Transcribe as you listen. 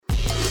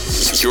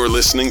You're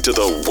listening to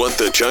the What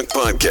the Chuck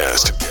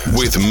podcast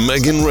with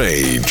Megan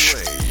Rage.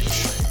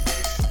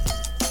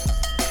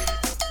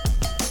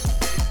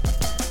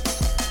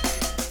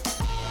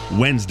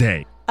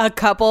 Wednesday. A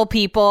couple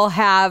people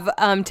have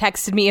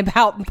texted me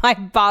about my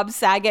Bob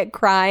Saget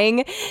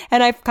crying,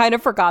 and I kind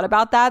of forgot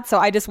about that, so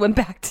I just went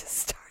back to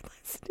start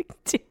listening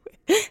to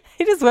it.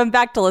 I just went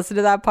back to listen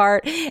to that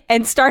part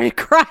and started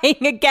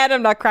crying again.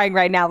 I'm not crying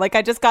right now. Like,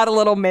 I just got a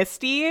little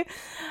misty.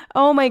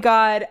 Oh my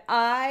God.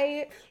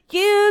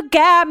 You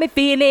got me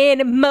feeling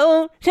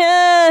emotions.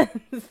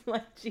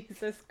 Like,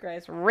 Jesus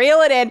Christ,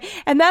 reel it in.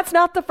 And that's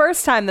not the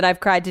first time that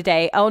I've cried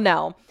today. Oh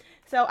no.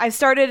 So I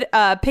started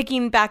I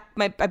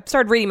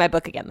started reading my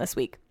book again this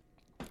week.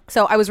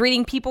 So I was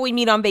reading People We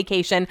Meet on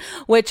Vacation,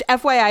 which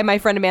FYI, my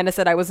friend Amanda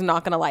said I was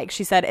not going to like.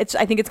 She said,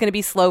 I think it's going to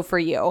be slow for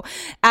you.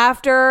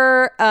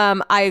 After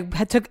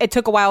it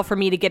took a while for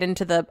me to get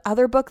into the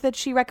other book that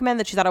she recommended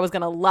that she thought I was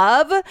going to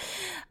love.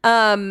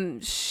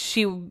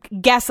 She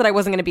guessed that I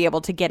wasn't going to be able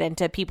to get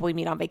into People We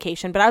Meet on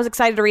Vacation, but I was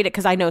excited to read it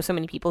because I know so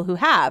many people who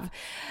have.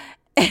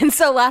 And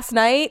so last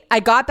night, I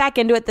got back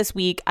into it this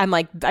week. I'm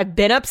like, I've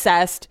been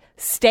obsessed,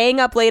 staying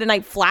up late at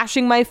night,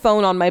 flashing my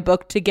phone on my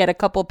book to get a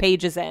couple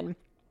pages in.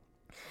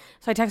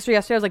 So I texted her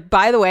yesterday. I was like,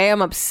 by the way,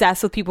 I'm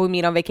obsessed with People We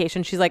Meet on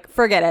Vacation. She's like,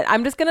 forget it.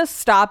 I'm just going to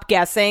stop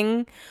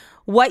guessing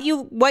what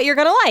you're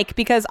going to like,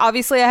 because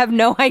obviously I have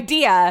no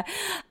idea.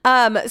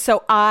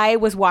 So I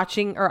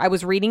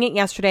was reading it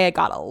yesterday. I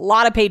got a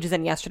lot of pages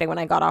in yesterday when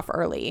I got off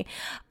early.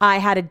 I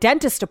had a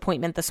dentist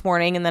appointment this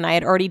morning, and then I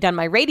had already done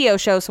my radio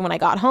show. So when I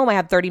got home, I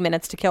had 30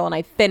 minutes to kill, and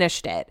I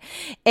finished it.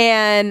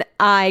 And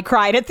I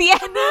cried at the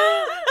end.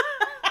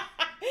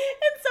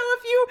 And so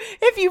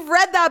if you've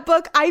read that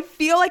book, I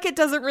feel like it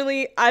doesn't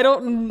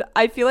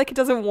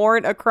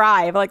warrant a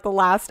cry. Like the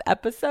last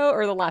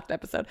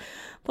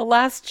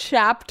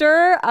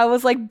chapter, I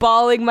was like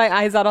bawling my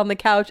eyes out on the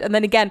couch, and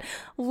then again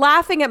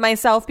laughing at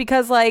myself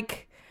because,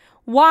 like,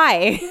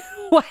 why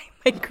am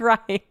I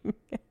crying?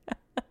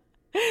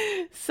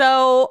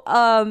 So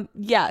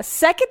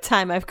second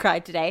time I've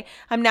cried today.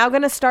 I'm now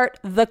gonna start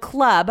The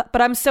Club,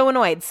 but I'm so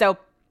annoyed. So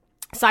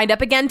signed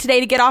up again today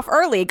to get off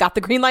early. Got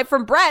the green light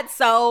from Brett,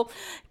 so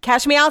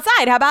catch me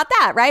outside. How about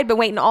that, right? Been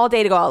waiting all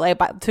day to go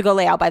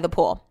lay out by the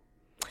pool.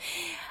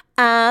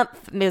 It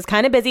was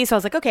kind of busy, so I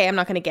was like, okay, I'm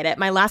not going to get it.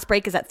 My last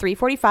break is at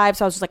 3:45,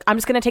 so I was just like, I'm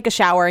just going to take a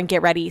shower and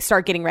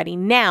start getting ready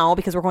now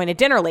because we're going to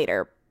dinner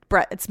later.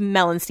 It's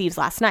Mel and Steve's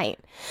last night.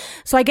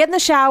 So I get in the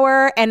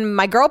shower, and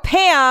my girl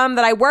Pam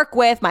that I work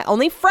with, my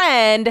only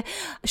friend,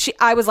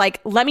 I was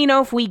like, let me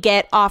know if we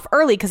get off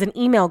early because an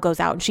email goes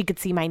out and she could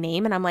see my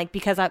name. And I'm like,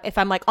 because if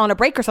I'm like on a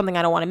break or something,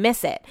 I don't want to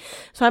miss it.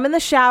 So I'm in the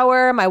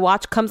shower. My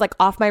watch comes like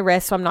off my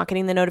wrist, so I'm not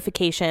getting the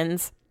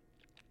notifications.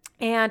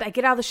 And I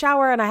get out of the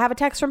shower and I have a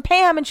text from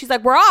Pam, and she's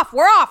like, we're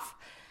off.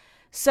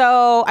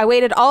 So I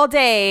waited all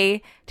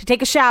day to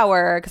take a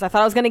shower because I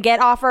thought I was going to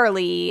get off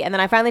early. And then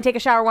I finally take a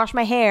shower, wash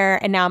my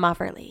hair, and now I'm off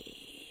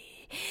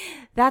early.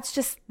 That's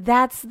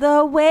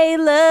the way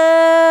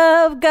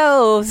love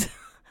goes.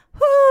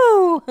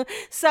 Woo!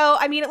 So,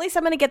 I mean, at least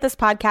I'm going to get this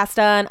podcast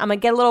done. I'm going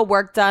to get a little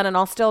work done, and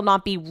I'll still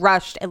not be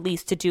rushed at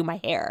least to do my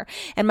hair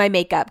and my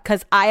makeup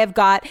because I have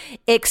got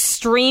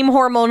extreme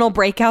hormonal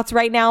breakouts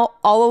right now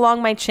all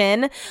along my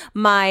chin.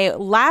 My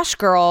lash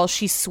girl,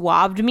 she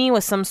swabbed me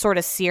with some sort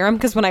of serum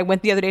because when I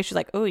went the other day, she's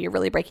like, oh, you're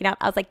really breaking out.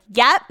 I was like,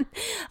 yep.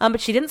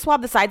 But she didn't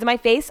swab the sides of my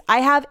face. I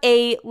have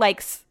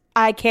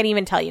I can't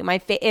even tell you. My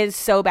face is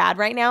so bad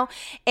right now.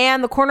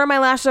 And the corner of my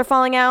lashes are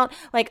falling out.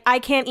 Like, I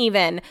can't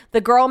even. The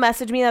girl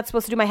messaged me that's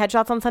supposed to do my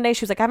headshots on Sunday.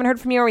 She was like, I haven't heard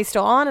from you. Are we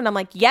still on? And I'm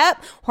like,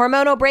 yep.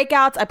 Hormonal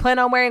breakouts. I plan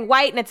on wearing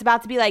white, and it's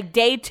about to be like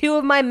day 2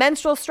 of my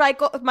menstrual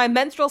cycle,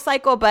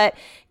 but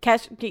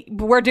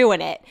we're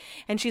doing it.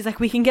 And she's like,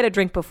 we can get a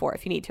drink before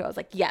if you need to. I was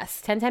like,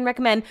 yes. 10/10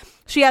 recommend.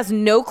 She has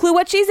no clue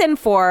what she's in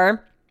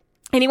for.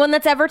 Anyone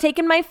that's ever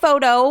taken my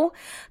photo, a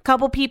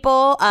couple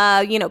people,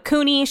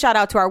 Cooney, shout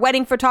out to our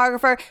wedding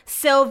photographer,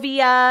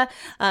 Sylvia,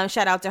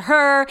 shout out to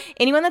her.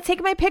 Anyone that's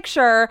taken my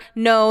picture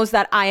knows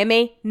that I am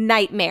a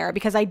nightmare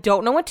because I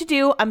don't know what to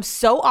do. I'm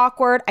so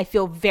awkward. I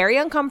feel very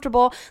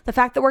uncomfortable. The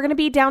fact that we're going to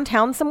be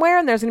downtown somewhere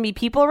and there's going to be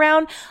people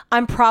around, I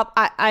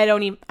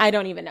don't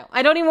even know.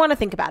 I don't even want to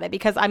think about it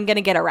because I'm going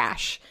to get a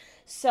rash.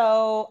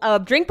 So a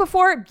drink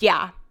before,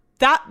 yeah.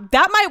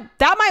 That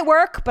might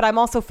work, but I'm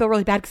also feel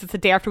really bad because it's the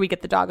day after we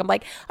get the dog. I'm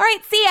like, all right,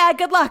 see ya,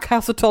 good luck. I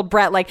also told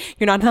Brett, like,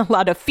 you're not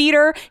allowed to feed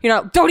her.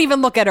 Don't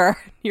even look at her.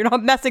 You're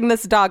not messing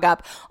this dog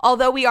up.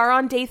 Although we are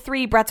on day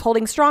 3, Brett's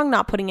holding strong,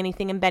 not putting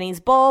anything in Benny's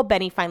bowl.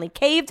 Benny finally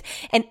caved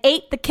and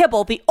ate the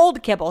kibble, the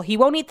old kibble. He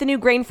won't eat the new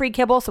grain-free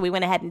kibble, so we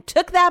went ahead and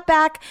took that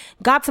back,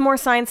 got some more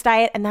science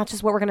diet, and that's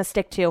just what we're going to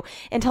stick to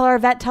until our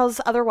vet tells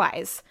us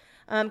otherwise.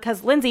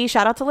 Because Lindsay,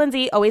 shout out to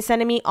Lindsay, always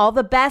sending me all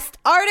the best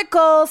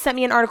articles, sent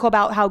me an article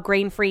about how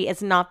grain-free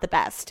is not the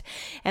best.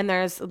 And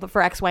there's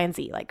for X, Y, and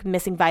Z, like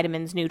missing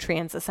vitamins,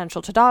 nutrients,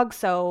 essential to dogs.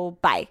 So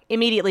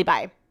immediately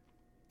buy.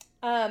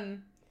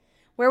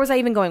 Where where was I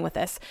even going with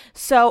this?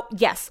 So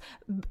yes,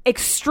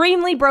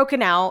 extremely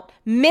broken out,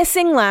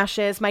 missing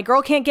lashes. My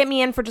girl can't get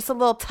me in for just a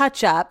little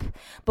touch up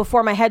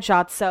before my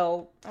headshot.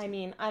 So, I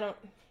mean, I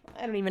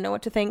don't even know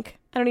what to think.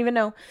 I don't even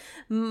know.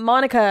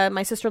 Monica,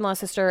 my sister-in-law's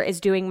sister,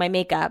 is doing my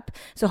makeup.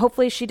 So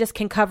hopefully she just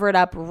can cover it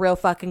up real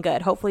fucking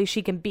good. Hopefully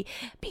she can beat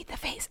the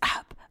face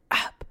up,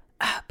 up,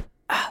 up,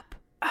 up,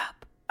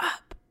 up,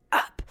 up,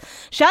 up.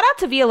 Shout out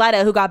to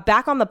Violetta, who got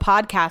back on the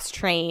podcast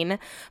train.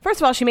 First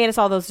of all, she made us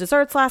all those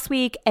desserts last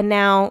week, and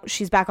now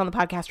she's back on the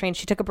podcast train.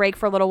 She took a break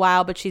for a little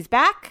while, but she's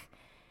back.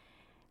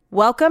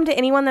 Welcome to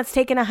anyone that's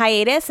taken a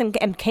hiatus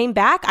and came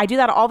back. I do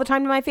that all the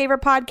time to my favorite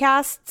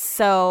podcasts,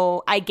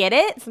 so I get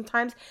it.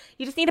 Sometimes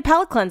you just need a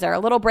palate cleanser, a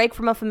little break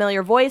from a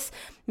familiar voice.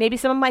 Maybe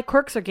some of my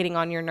quirks are getting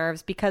on your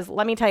nerves because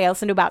let me tell you, I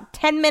listen to about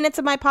 10 minutes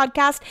of my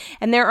podcast,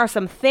 and there are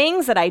some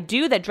things that I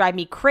do that drive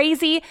me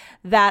crazy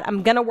that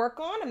I'm going to work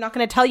on. I'm not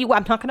going to tell you,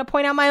 I'm not going to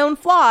point out my own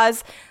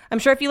flaws. I'm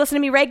sure if you listen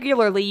to me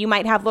regularly, you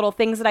might have little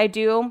things that I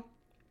do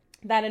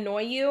that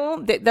annoy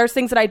you. There's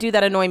things that I do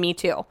that annoy me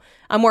too.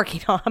 I'm going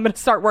to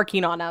start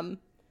working on them.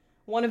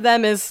 One of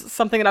them is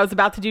something that I was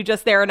about to do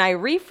just there and I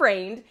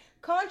refrained.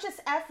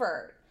 Conscious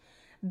effort.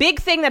 Big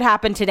thing that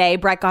happened today.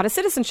 Brett got his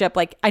citizenship.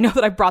 Like, I know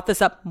that I've brought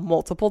this up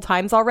multiple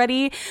times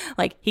already.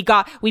 Like, he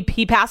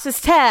passed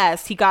his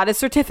test. He got his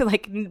certificate.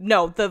 Like,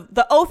 no,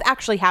 the oath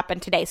actually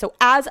happened today. So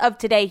as of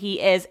today, he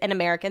is an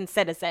American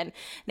citizen.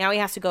 Now he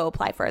has to go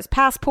apply for his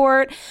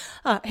passport.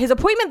 His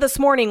appointment this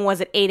morning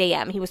was at 8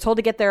 a.m. He was told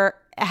to get there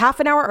a half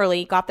an hour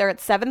early, got there at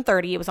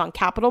 7:30. It was on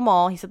Capitol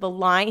Mall. He said the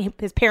line,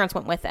 his parents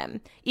went with him,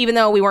 even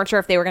though we weren't sure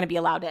if they were going to be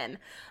allowed in.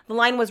 The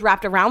line was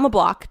wrapped around the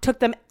block, took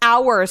them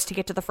hours to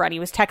get to the front. He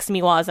was texting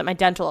me while I was at my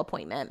dental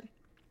appointment.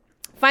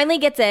 Finally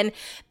gets in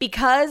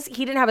because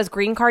he didn't have his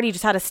green card. He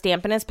just had a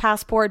stamp in his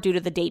passport due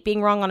to the date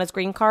being wrong on his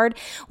green card.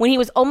 When he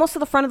was almost to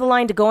the front of the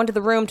line to go into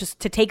the room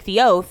to take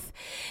the oath,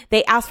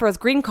 they asked for his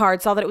green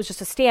card, saw that it was just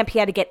a stamp. He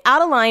had to get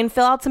out of line,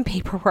 fill out some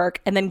paperwork,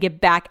 and then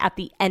get back at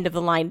the end of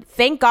the line.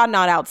 Thank God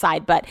not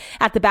outside, but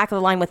at the back of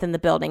the line within the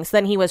building. So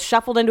then he was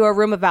shuffled into a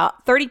room of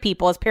about 30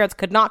 people. His parents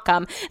could not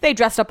come. They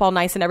dressed up all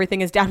nice and everything.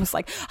 His dad was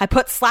like, I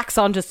put slacks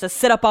on just to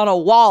sit up on a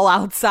wall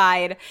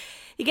outside.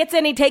 He gets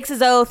in, he takes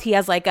his oath. He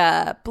has like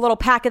a little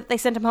packet that they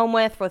sent him home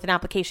with an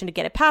application to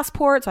get a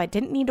passport. So I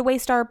didn't need to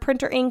waste our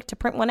printer ink to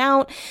print one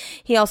out.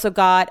 He also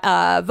got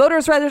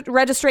voter's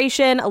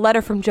registration, a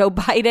letter from Joe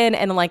Biden,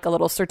 and like a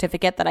little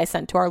certificate that I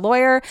sent to our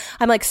lawyer.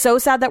 I'm like so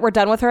sad that we're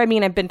done with her. I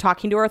mean, I've been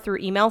talking to her through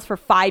emails for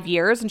 5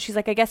 years and she's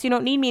like, I guess you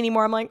don't need me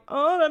anymore. I'm like,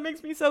 oh, that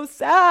makes me so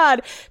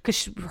sad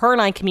because her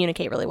and I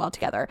communicate really well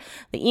together.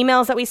 The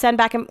emails that we send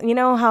back, and you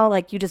know how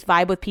like you just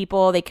vibe with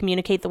people, they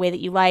communicate the way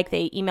that you like,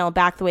 they email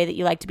back the way that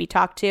you like to be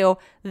talked to.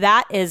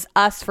 That is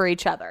us for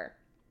each other.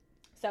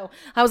 So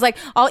I was like,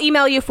 I'll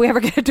email you if we ever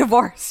get a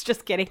divorce.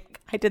 Just kidding.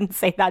 I didn't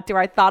say that to her.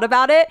 I thought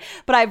about it,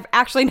 but I've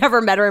actually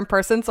never met her in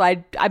person. So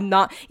I'm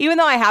not, even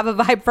though I have a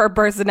vibe for her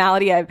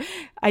personality, I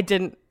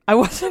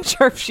wasn't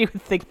sure if she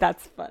would think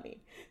that's funny.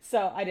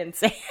 So I didn't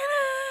say it.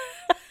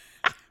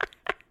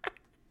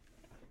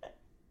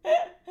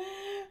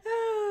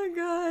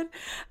 Oh,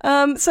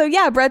 God. So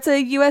yeah, Brett's a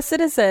U.S.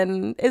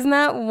 citizen. Isn't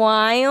that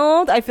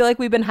wild? I feel like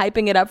we've been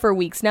hyping it up for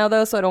weeks now,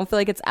 though, so I don't feel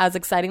like it's as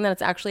exciting that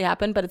it's actually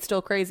happened, but it's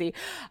still crazy.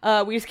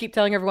 We just keep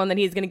telling everyone that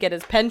he's going to get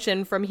his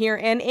pension from here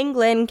in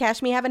England.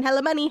 Cash me having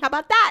hella money. How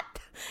about that?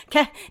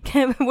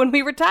 When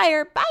we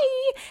retire. Bye.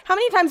 How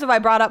many times have I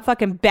brought up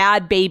fucking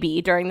Bad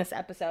Baby during this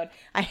episode?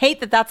 I hate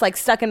that that's like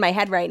stuck in my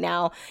head right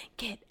now.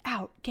 Get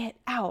out.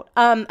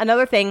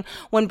 Another thing,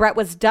 when Brett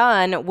was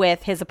done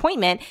with his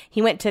appointment,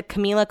 he went to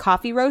Camila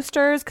Coffee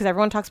Roasters because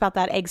everyone talks about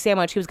that egg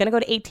sandwich. He was going to go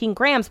to 18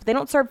 grams, but they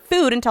don't serve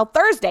food until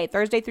Thursday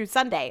through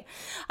Sunday.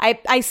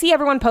 I see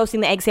everyone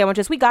posting the egg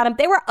sandwiches. We got them.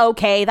 They were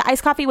okay. The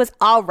iced coffee was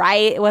all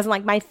right. It wasn't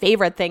like my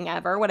favorite thing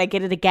ever. Would I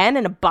get it again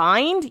in a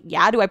bind?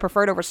 Yeah. Do I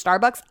prefer it over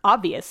Starbucks?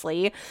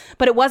 Obviously.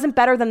 But it wasn't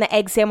better than the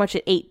egg sandwich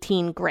at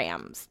 18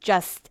 grams.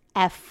 Just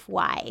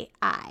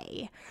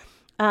FYI.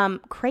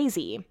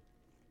 Crazy.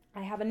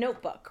 I have a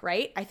notebook,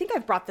 right? I think I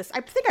brought this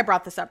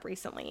up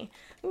recently.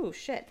 Ooh,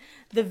 shit.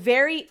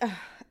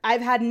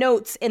 I've had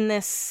notes in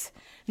this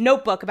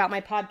notebook about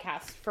my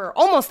podcast for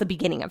almost the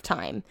beginning of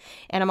time.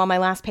 And I'm on my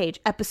last page,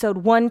 episode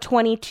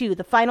 122,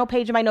 the final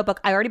page of my notebook.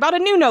 I already bought a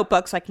new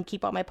notebook so I can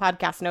keep all my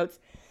podcast notes.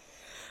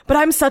 But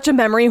I'm such a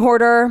memory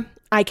hoarder.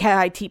 I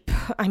keep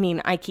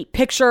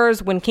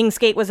pictures. When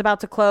Kingsgate was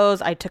about to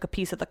close, I took a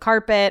piece of the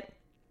carpet.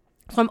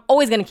 So I'm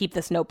always going to keep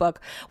this notebook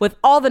with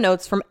all the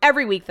notes from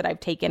every week that I've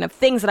taken of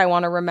things that I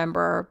want to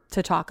remember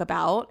to talk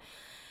about.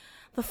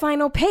 The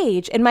final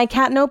page in my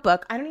cat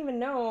notebook. I don't even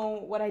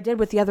know what I did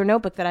with the other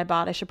notebook that I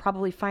bought. I should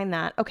probably find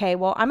that. Okay,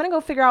 well, I'm going to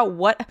go figure out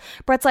what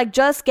Brett's like,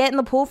 just get in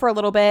the pool for a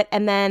little bit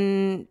and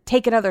then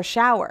take another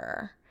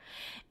shower.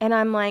 And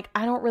I'm like,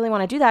 I don't really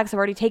want to do that because I've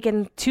already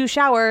taken 2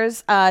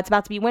 showers. It's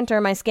about to be winter.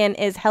 My skin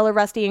is hella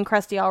rusty and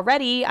crusty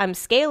already. I'm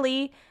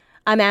scaly.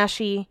 I'm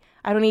ashy.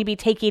 I don't need to be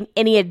taking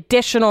any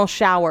additional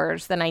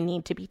showers than I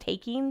need to be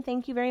taking.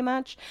 Thank you very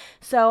much.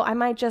 So I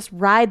might just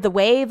ride the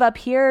wave up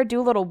here, do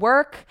a little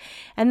work,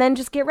 and then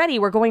just get ready.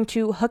 We're going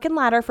to Hook and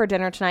Ladder for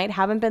dinner tonight.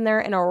 Haven't been there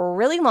in a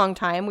really long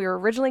time. We were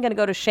originally going to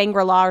go to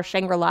Shangri-La or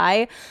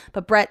Shangri-La,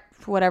 but Brett,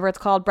 whatever it's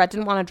called, Brett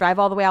didn't want to drive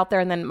all the way out there.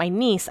 And then my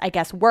niece, I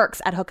guess,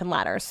 works at Hook and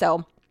Ladder.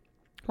 So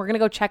we're going to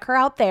go check her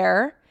out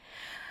there.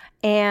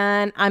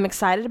 And I'm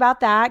excited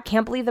about that.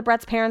 Can't believe that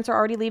Brett's parents are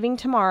already leaving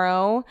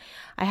tomorrow.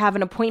 I have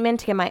an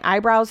appointment to get my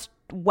eyebrows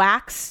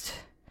waxed.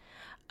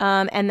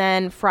 And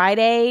then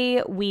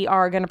Friday, we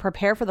are going to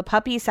prepare for the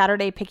puppy.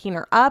 Saturday, picking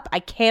her up.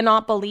 I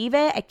cannot believe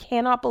it.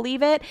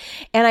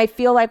 And I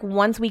feel like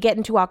once we get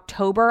into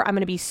October, I'm going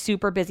to be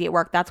super busy at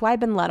work. That's why I've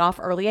been let off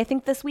early, I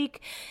think, this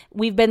week.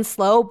 We've been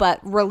slow, but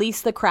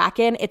release the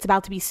Kraken. It's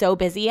about to be so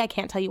busy. I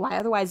can't tell you why.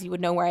 Otherwise, you would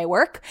know where I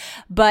work.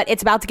 But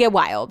it's about to get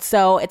wild.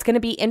 So it's going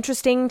to be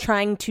interesting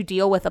trying to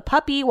deal with a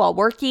puppy while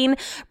working.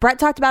 Brett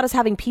talked about us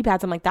having pee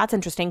pads. I'm like, that's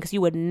interesting because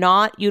you would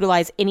not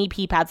utilize any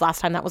pee pads last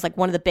time. That was like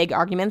one of the big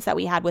arguments that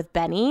we had with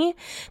Benny,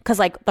 because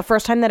like the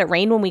first time that it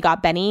rained when we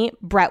got Benny,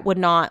 Brett would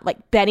not,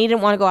 like, Benny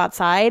didn't want to go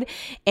outside,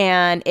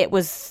 and it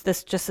was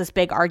this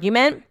big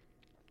argument.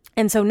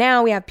 And so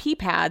now we have pee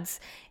pads,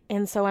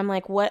 and so I'm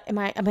like, what am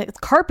I? It's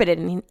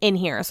carpeted in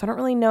here, so I don't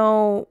really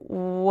know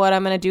what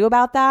I'm gonna do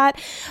about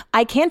that.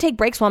 I can take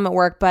breaks while I'm at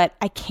work, but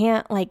I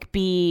can't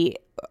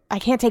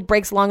take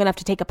breaks long enough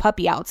to take a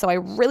puppy out. So I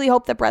really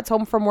hope that Brett's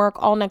home from work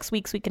all next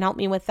week so he can help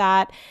me with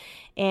that.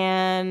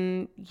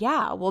 And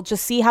yeah, we'll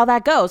just see how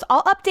that goes.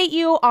 I'll update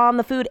you on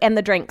the food and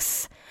the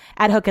drinks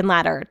at Hook and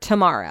Ladder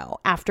tomorrow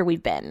after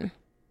we've been.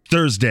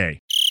 Thursday.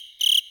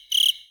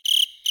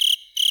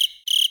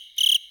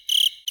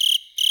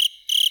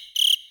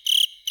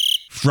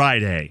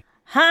 Friday.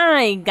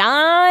 Hi,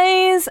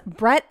 guys.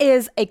 Brett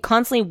is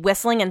constantly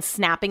whistling and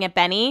snapping at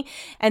Benny.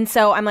 And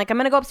so I'm like, I'm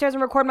going to go upstairs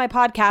and record my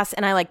podcast.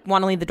 And I like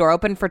want to leave the door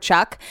open for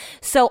Chuck.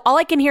 So all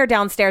I can hear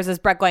downstairs is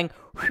Brett going,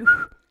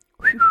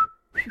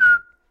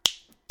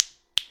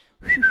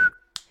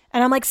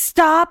 and I'm like,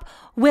 stop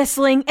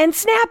whistling and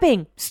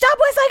snapping. Stop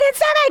whistling and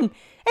snapping.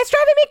 It's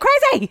driving me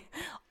crazy.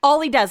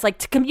 All he does, like,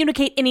 to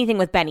communicate anything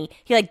with Benny,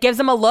 he like gives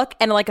him a look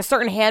and like a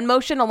certain hand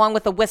motion along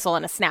with a whistle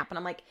and a snap. And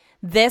I'm like,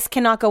 this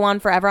cannot go on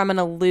forever. I'm going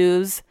to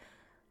lose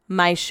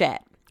my shit.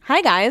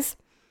 Hi, guys.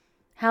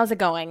 How's it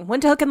going?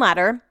 Went to Hook and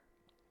Ladder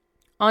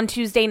on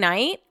Tuesday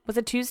night. Was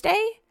it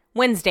Tuesday?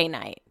 Wednesday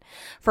night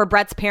for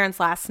Brett's parents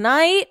last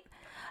night.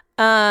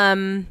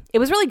 It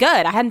was really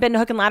good. I hadn't been to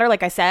Hook and Ladder,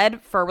 like I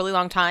said, for a really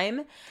long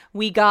time.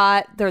 We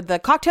got the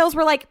cocktails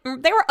were like,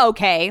 they were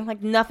okay.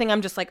 Like nothing.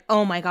 I'm just like,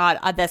 oh my God,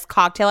 this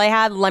cocktail I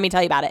had, let me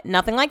tell you about it.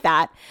 Nothing like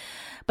that.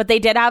 But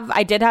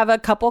I did have a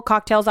couple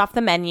cocktails off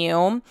the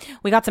menu.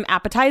 We got some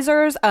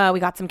appetizers. We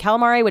got some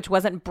calamari, which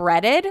wasn't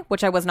breaded,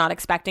 which I was not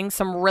expecting.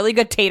 Some really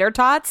good tater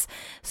tots,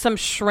 some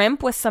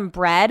shrimp with some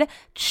bread,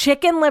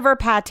 chicken liver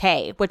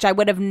pate, which I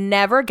would have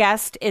never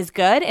guessed is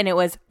good. And it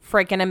was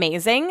freaking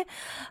amazing.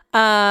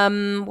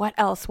 What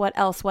else?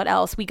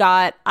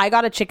 I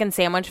got a chicken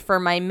sandwich for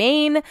my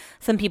main.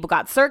 Some people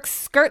got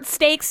skirt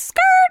steaks.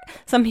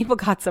 Some people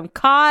got some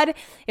cod.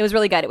 It was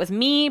really good. It was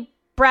me,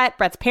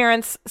 Brett's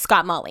parents,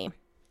 Scott, Molly.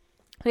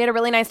 We had a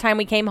really nice time.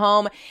 We came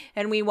home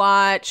and we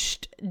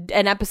watched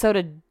an episode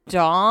of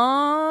Dahmer,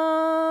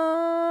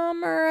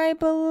 I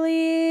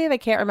believe. I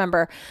can't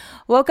remember.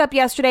 Woke up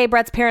yesterday.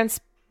 Brett's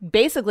parents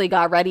basically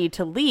got ready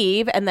to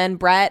leave. And then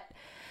Brett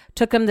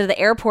took him to the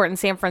airport in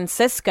San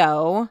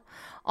Francisco.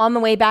 On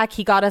the way back,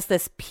 he got us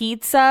this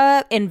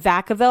pizza in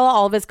Vacaville.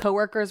 All of his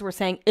coworkers were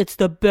saying, it's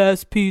the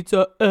best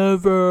pizza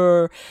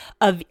ever.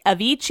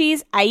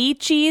 Avicii's,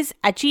 Aichi's,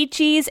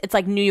 Achichi's. It's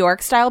like New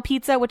York style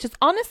pizza, which is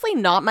honestly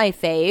not my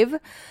fave.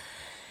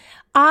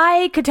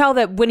 I could tell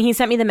that when he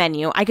sent me the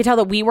menu, I could tell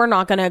that we were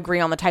not going to agree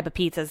on the type of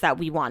pizzas that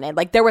we wanted.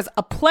 Like there was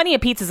plenty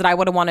of pizzas that I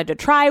would have wanted to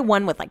try.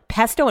 One with like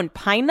pesto and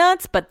pine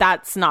nuts, but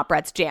that's not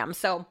Brett's jam.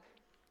 So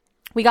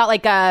we got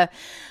like a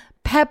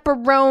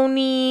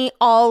pepperoni,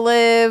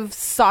 olive,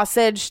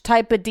 sausage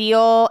type of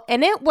deal.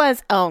 And it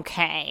was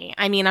okay.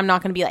 I mean, I'm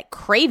not going to be like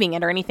craving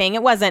it or anything.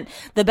 It wasn't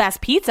the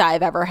best pizza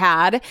I've ever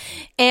had.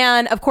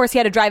 And of course he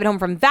had to drive it home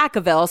from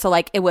Vacaville. So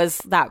like it was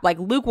that like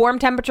lukewarm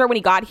temperature when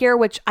he got here,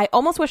 which I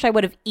almost wish I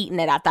would have eaten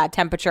it at that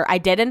temperature. I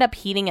did end up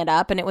heating it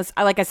up and it was,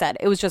 like I said,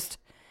 it was just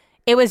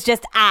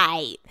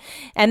aight.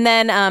 And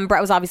then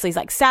Brett was obviously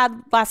like sad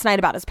last night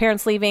about his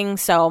parents leaving.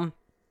 So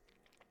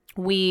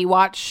we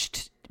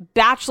watched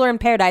Bachelor in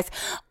Paradise.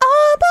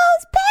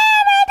 Almost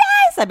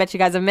Paradise. I bet you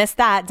guys have missed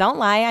that. Don't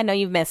lie. I know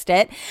you've missed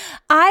it.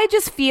 I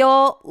just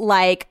feel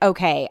like,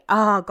 okay,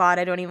 oh God,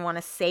 I don't even want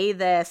to say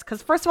this.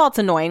 Because first of all, it's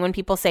annoying when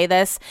people say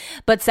this.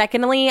 But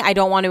secondly, I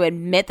don't want to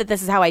admit that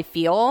this is how I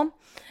feel.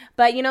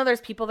 But you know,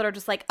 there's people that are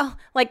just like, oh,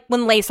 like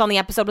when Lace on the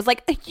episode was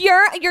like,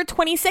 you're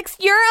 26,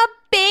 you're a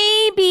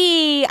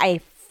baby.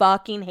 I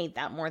fucking hate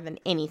that more than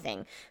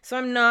anything. So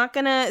I'm not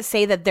gonna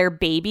say that they're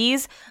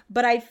babies,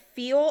 but I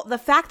feel the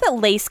fact that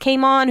Lace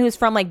came on, who's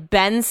from like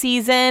Ben's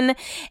season,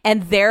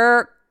 and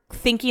they're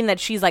thinking that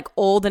she's like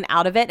old and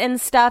out of it and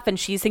stuff, and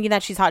she's thinking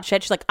that she's hot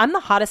shit. She's like, I'm the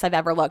hottest I've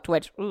ever looked,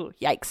 which, ooh,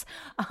 yikes.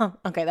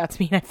 Okay, that's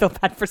mean. I feel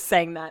bad for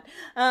saying that.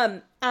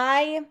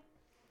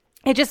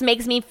 It just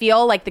makes me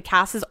feel like the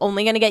cast is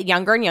only going to get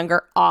younger and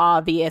younger,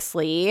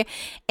 obviously.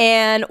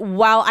 And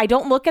while I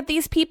don't look at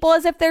these people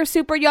as if they're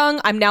super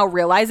young, I'm now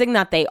realizing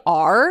that they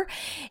are.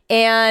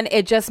 And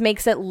it just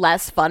makes it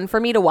less fun for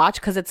me to watch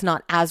because it's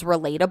not as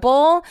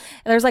relatable.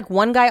 And there's like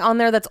one guy on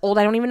there that's old.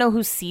 I don't even know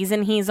whose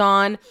season he's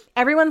on.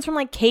 Everyone's from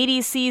like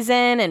Katie's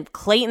season and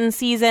Clayton's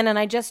season. And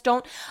I just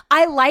don't.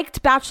 I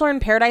liked Bachelor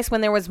in Paradise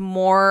when there was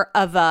more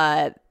of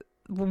a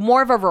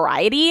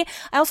variety.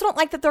 I also don't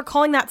like that they're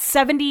calling that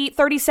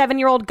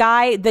 37-year-old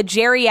guy the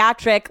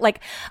geriatric.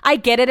 Like, I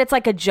get it. It's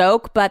like a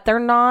joke, but they're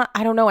not,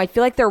 I don't know. I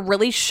feel like they're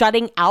really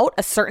shutting out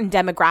a certain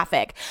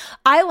demographic.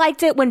 I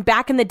liked it when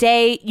back in the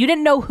day, you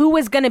didn't know who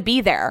was going to be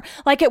there.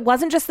 Like, it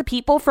wasn't just the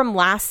people from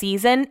last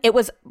season. It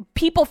was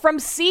people from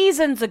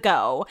seasons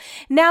ago.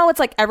 Now it's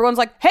like, everyone's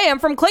like, hey, I'm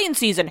from Clayton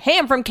season. Hey,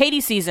 I'm from Katie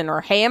season.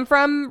 Or hey, I'm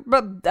from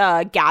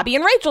Gabby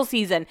and Rachel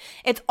season.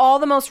 It's all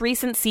the most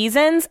recent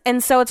seasons.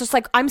 And so it's just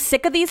like, I'm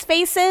sick of these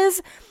faces.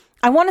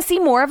 I want to see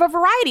more of a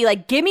variety.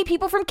 Like, give me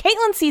people from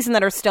Caitlyn's season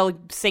that are still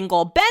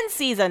single, Ben's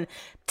season,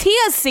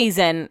 Tia's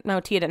season. No,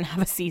 Tia didn't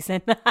have a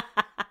season.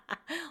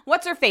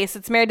 What's her face?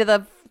 It's married to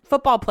the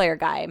football player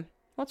guy.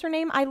 What's her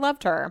name? I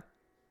loved her.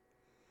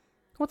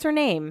 What's her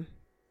name?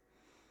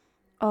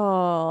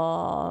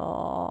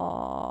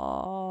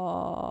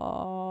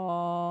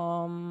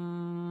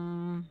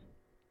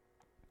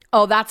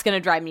 Oh, that's going to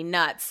drive me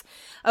nuts.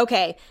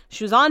 Okay,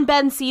 she was on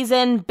Ben's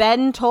season.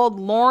 Ben told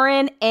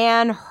Lauren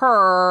and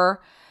her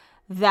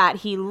that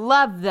he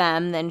loved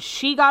them. Then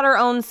she got her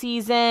own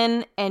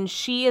season, and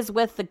she is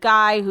with the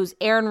guy who's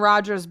Aaron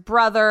Rodgers'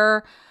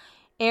 brother.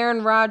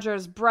 Aaron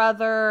Rodgers'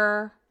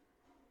 brother.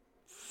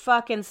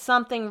 Fucking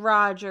something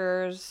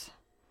Rodgers.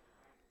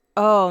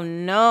 Oh,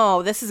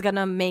 no. This is going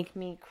to make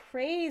me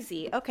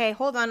crazy. Okay,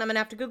 hold on. I'm going to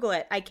have to Google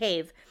it. I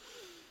cave.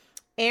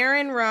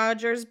 Aaron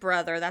Rodgers'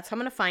 brother. That's how I'm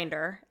going to find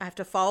her. I have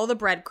to follow the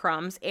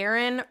breadcrumbs.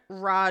 Aaron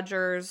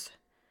Rodgers'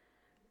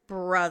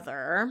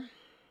 brother.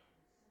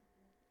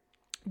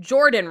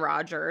 Jordan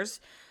Rodgers.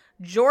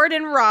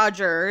 Jordan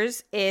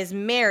Rodgers is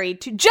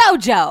married to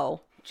JoJo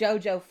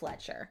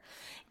Fletcher.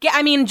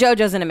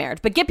 JoJo's in a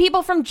marriage, but get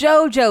people from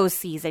JoJo's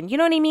season. You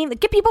know what I mean?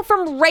 Get people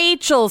from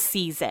Rachel's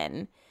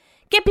season.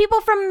 Get people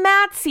from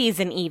Matt's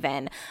season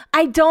even.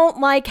 I don't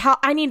like how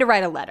I need to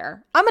write a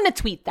letter. I'm going to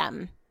tweet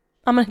them.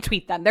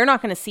 They're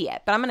not going to see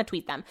it, but I'm going to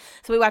tweet them.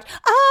 So we watch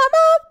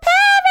Almost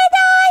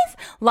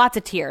Paradise. Lots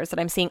of tears that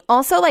I'm seeing.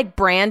 Also, like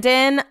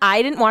Brandon,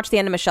 I didn't watch the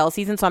end of Michelle's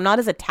season, so I'm not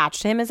as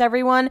attached to him as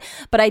everyone,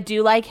 but I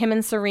do like him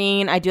and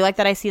Serene. I do like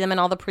that I see them in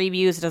all the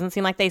previews. It doesn't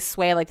seem like they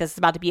sway like this is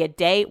about to be a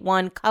day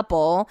one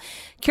couple.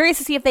 Curious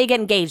to see if they get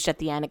engaged at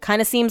the end. It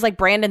kind of seems like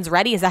Brandon's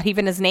ready. Is that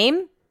even his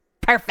name?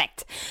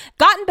 Perfect.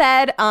 Got in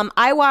bed.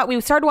 We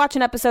started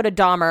watching an episode of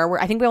Dahmer.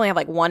 Where I think we only have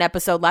like one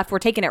episode left. We're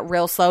taking it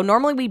real slow.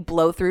 Normally we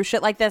blow through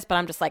shit like this, but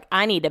I'm just like,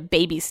 I need to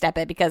baby step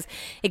it because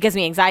it gives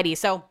me anxiety.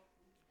 So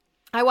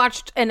we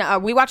watched an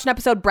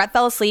episode. Brett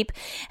fell asleep,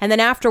 and then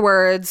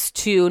afterwards,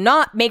 to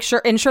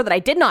ensure that I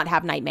did not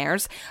have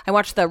nightmares, I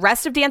watched the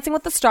rest of Dancing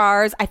with the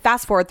Stars. I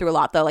fast forward through a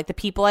lot though, like the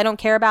people I don't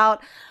care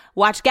about.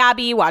 Watched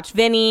Gabby, watched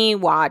Vinny,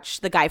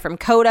 watched the guy from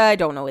Coda, I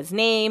don't know his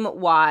name,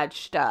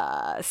 watched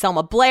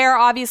Selma Blair,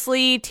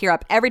 obviously, tear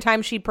up every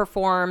time she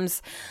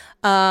performs.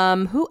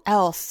 Who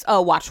else? Oh,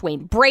 watched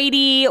Wayne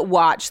Brady,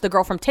 watched the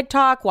girl from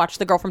TikTok, watched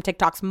the girl from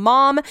TikTok's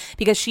mom,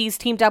 because she's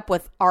teamed up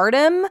with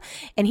Artem,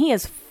 and he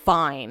is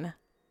fine.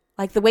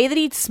 Like, the way that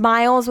he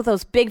smiles with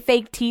those big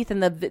fake teeth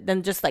and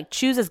then just, like,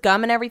 chews his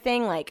gum and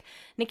everything. Like,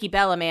 Nikki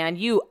Bella, man,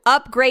 you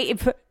upgrade.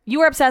 If you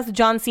were obsessed with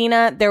John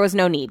Cena, there was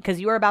no need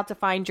because you were about to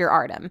find your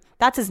Artem.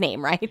 That's his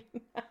name, right?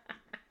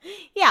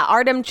 Yeah,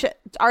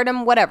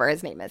 Artem, whatever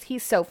his name is.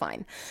 He's so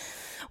fine.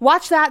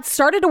 Watched that.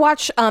 Started to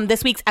watch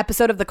this week's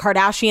episode of The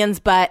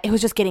Kardashians, but it was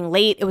just getting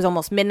late. It was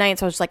almost midnight,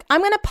 so I was just like, I'm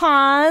going to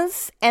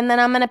pause, and then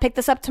I'm going to pick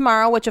this up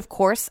tomorrow, which, of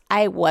course,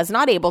 I was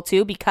not able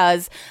to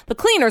because the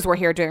cleaners were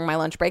here during my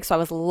lunch break, so I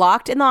was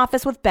locked in the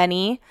office with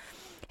Benny,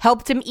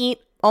 helped him eat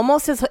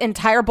almost his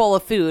entire bowl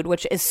of food,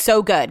 which is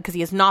so good because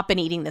he has not been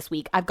eating this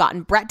week. I've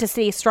gotten Brett to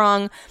stay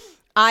strong.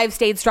 I've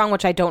stayed strong,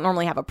 which I don't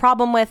normally have a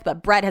problem with,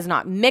 but Brett has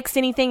not mixed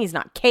anything. He's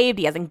not caved.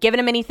 He hasn't given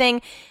him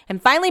anything.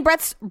 And finally,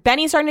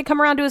 Benny's starting to come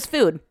around to his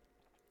food.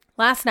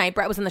 Last night,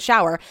 Brett was in the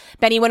shower.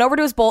 Benny went over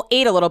to his bowl,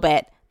 ate a little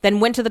bit, then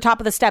went to the top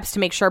of the steps to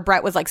make sure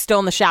Brett was like still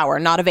in the shower,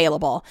 not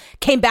available.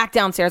 Came back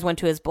downstairs, went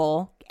to his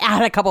bowl,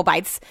 had a couple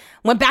bites,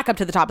 went back up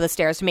to the top of the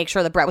stairs to make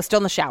sure that Brett was still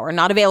in the shower,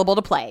 not available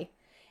to play.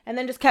 And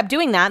then just kept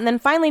doing that. And then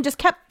finally just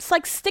kept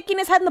like sticking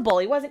his head in the bowl.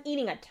 He wasn't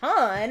eating a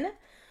ton,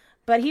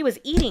 but he was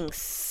eating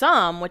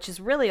some, which is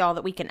really all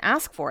that we can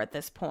ask for at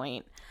this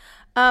point.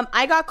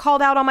 I got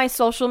called out on my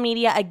social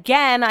media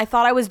again. I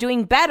thought I was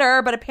doing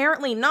better, but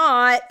apparently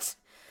not.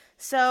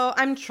 So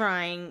I'm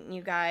trying,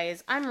 you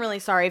guys. I'm really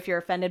sorry if you're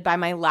offended by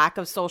my lack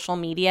of social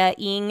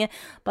media-ing,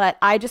 but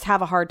I just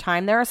have a hard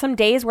time. There are some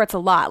days where it's a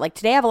lot. Like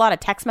today I have a lot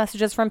of text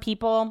messages from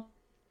people.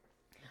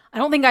 I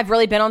don't think I've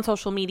really been on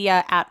social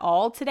media at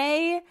all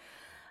today.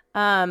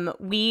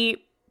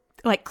 We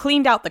like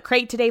cleaned out the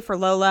crate today for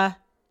Lola.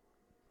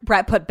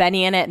 Brett put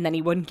Benny in it and then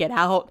he wouldn't get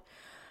out.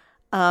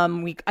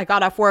 I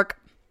got off work.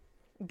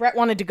 Brett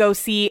wanted to go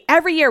see,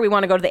 every year we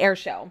want to go to the air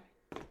show.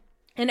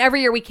 And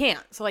every year we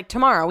can't. So like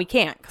tomorrow we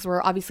can't because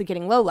we're obviously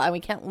getting Lola and we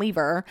can't leave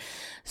her.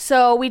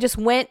 So we just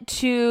went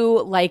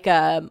to like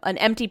an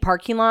empty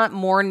parking lot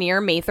more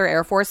near Mather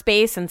Air Force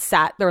Base and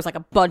there was like a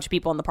bunch of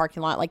people in the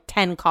parking lot, like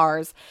 10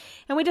 cars.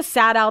 And we just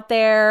sat out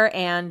there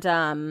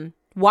and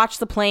watch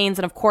the planes.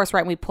 And of course,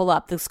 right when we pull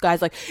up, this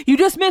guy's like, you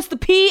just missed the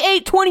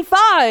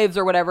P-825s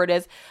or whatever it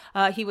is.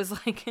 He was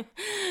like,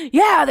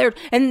 yeah,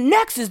 and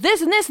next is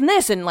this and this and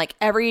this. And like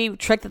every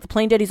trick that the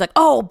plane did, he's like,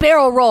 oh,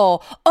 barrel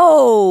roll.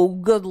 Oh,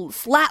 good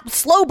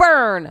slow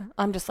burn.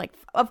 I'm just like,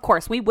 of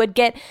course, we would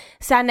get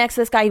sat next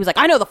to this guy. He was like,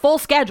 I know the full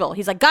schedule.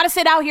 He's like, gotta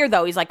sit out here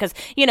though. He's like, because,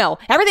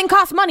 everything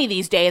costs money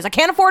these days. I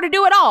can't afford to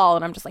do it all.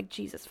 And I'm just like,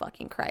 Jesus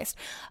fucking Christ.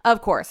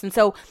 Of course. And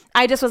so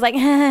I just was like,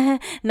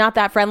 not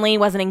that friendly,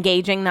 wasn't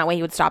engaging. That way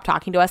he would stop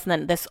talking to us. And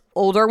then this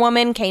older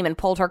woman came and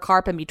pulled her car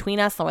up in between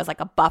us. So it was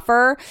like a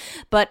buffer.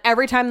 But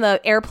every time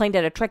the airplane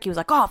did a trick, he was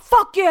like, oh,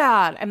 fuck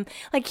yeah. And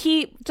like,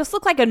 he just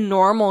looked like a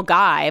normal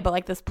guy. But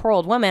like this poor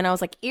old woman, I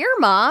was like,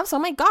 earmuffs? Oh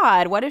my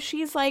God. What if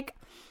she's like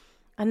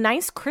a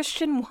nice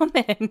Christian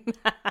woman?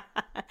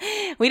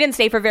 We didn't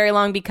stay for very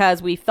long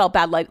because we felt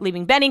bad like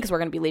leaving Benny because we're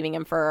going to be leaving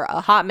him for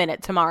a hot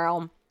minute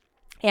tomorrow.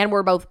 And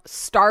we're both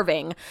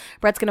starving.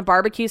 Brett's going to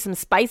barbecue some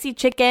spicy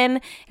chicken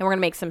and we're going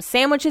to make some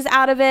sandwiches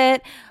out of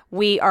it.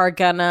 We are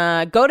going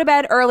to go to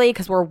bed early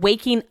because we're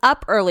waking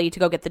up early to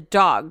go get the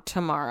dog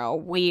tomorrow.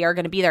 We are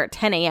going to be there at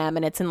 10 a.m.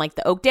 and it's in like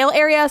the Oakdale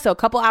area. So a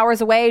couple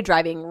hours away,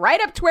 driving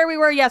right up to where we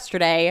were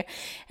yesterday.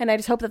 And I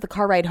just hope that the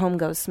car ride home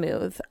goes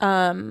smooth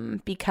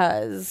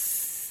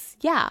because,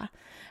 yeah.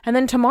 And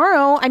then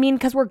tomorrow,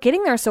 because we're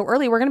getting there so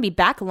early, we're going to be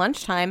back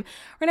lunchtime.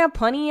 We're going to have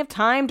plenty of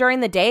time during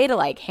the day to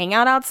like hang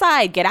out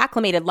outside, get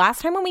acclimated.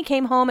 Last time when we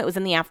came home, it was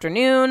in the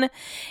afternoon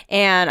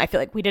and I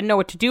feel like we didn't know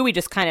what to do. We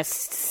just kind of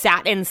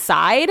sat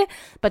inside.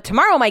 But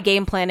tomorrow my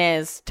game plan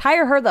is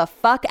tire her the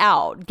fuck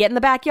out, get in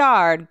the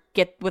backyard,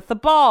 get with the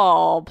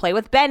ball, play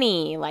with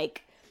Benny.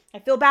 Like I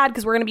feel bad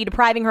because we're going to be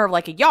depriving her of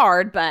like a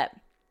yard, but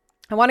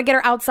I want to get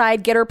her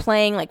outside, get her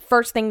playing like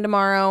first thing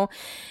tomorrow.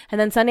 And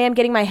then Sunday, I'm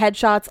getting my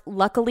headshots.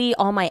 Luckily,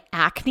 all my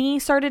acne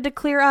started to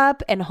clear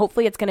up and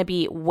hopefully it's going to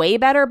be way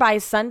better by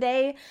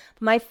Sunday.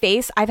 My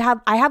face, I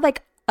had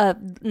like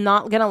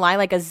not going to lie,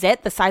 like a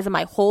zit the size of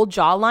my whole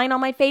jawline on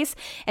my face.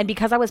 And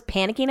because I was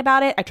panicking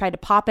about it, I tried to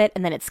pop it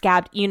and then it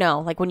scabbed,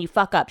 like when you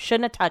fuck up,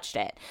 shouldn't have touched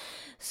it.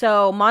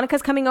 So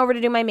Monica's coming over to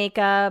do my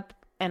makeup.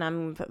 And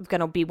I'm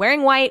going to be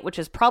wearing white, which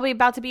is probably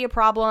about to be a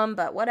problem,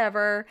 but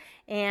whatever.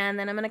 And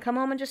then I'm going to come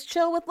home and just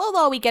chill with Lola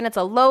all weekend. It's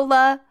a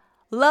Lola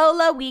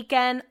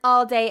weekend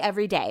all day,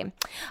 every day.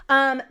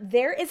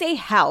 There is a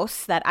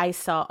house that I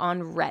saw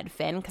on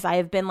Redfin because I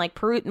have been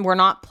like, we're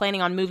not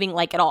planning on moving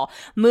like at all.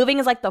 Moving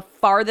is like the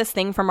farthest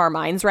thing from our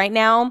minds right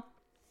now.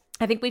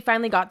 I think we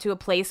finally got to a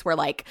place where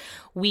like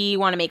we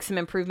want to make some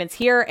improvements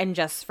here and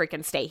just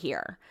freaking stay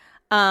here.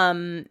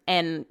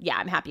 And yeah,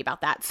 I'm happy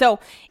about that. So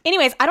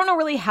anyways, I don't know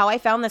really how I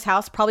found this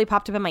house. Probably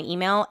popped up in my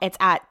email. It's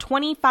at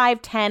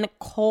 2510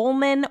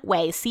 Coleman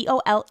Way,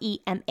 Coleman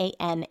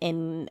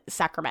in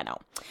Sacramento.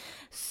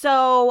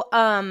 So,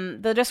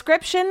 the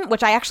description,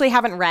 which I actually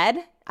haven't read,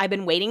 I've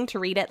been waiting to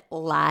read it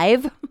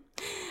live.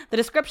 The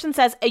description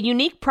says, a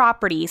unique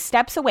property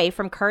steps away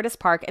from Curtis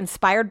Park,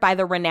 inspired by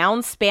the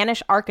renowned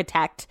Spanish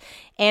architect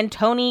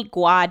Antoni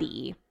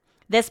Gaudí.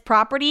 This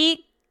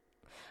property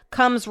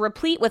comes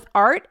replete with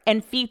art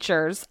and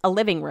features a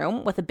living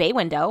room with a bay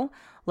window,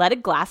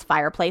 leaded glass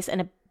fireplace,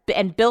 and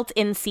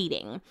built-in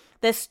seating.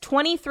 This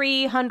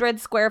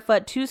 2,300 square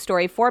foot,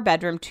 2-story,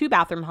 4-bedroom,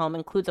 2-bathroom home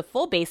includes a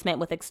full basement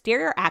with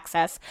exterior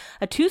access,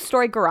 a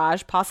 2-story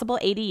garage, possible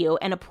ADU,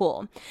 and a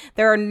pool.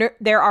 There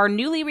are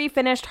newly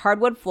refinished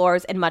hardwood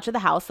floors in much of the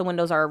house. The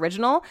windows are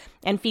original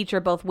and feature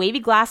both wavy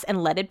glass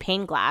and leaded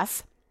pane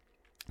glass.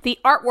 The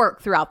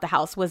artwork throughout the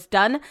house was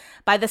done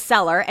by the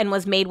seller and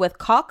was made with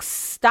caulk,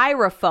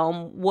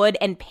 styrofoam, wood,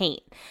 and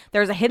paint.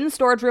 There's a hidden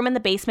storage room in the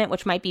basement,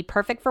 which might be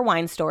perfect for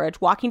wine storage,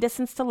 walking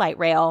distance to light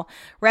rail,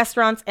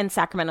 restaurants, and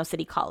Sacramento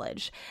City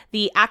College.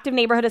 The Active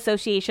Neighborhood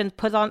Association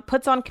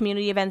puts on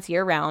community events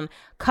year-round.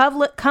 Come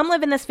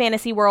live in this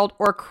fantasy world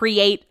or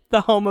create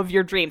the home of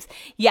your dreams.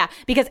 Yeah,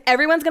 because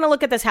everyone's going to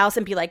look at this house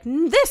and be like,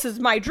 this is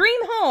my dream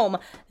home.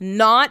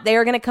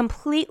 They're going to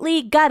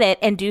completely gut it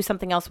and do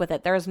something else with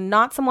it. There's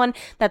not someone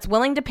that's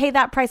willing to pay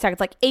that price tag.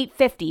 It's like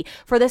 $850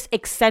 for this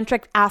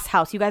eccentric ass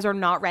house. You guys are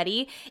not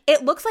ready.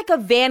 It looks like a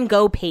Van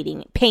Gogh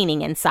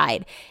painting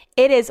inside.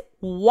 It is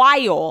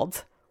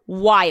wild.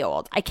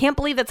 wild. I can't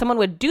believe that someone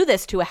would do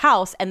this to a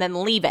house and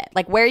then leave it.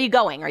 Like, where are you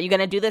going? Are you going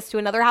to do this to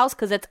another house?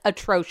 Because it's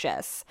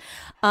atrocious.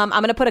 I'm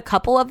going to put a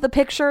couple of the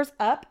pictures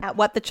up at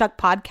What the Chuck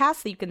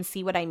podcast so you can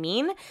see what I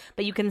mean.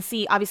 But you can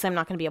see, obviously, I'm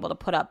not going to be able to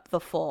put up the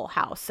full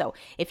house. So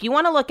if you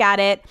want to look at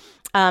it,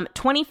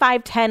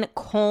 2510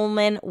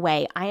 Coleman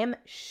Way. I am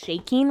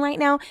shaking right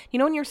now. You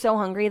know when you're so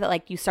hungry that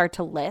like you start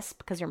to lisp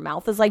because your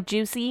mouth is like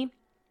juicy?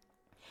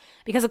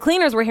 Because the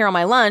cleaners were here on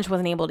my lunch,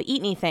 wasn't able to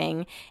eat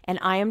anything, and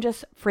I am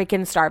just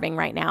freaking starving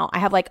right now. I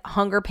have like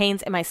hunger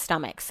pains in my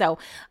stomach. So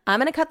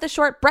I'm going to cut this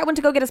short. Brett went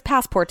to go get his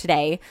passport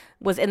today,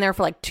 was in there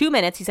for like 2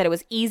 minutes. He said it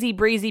was easy,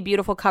 breezy,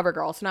 beautiful cover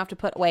girl. So now I have to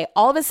put away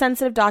all of his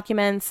sensitive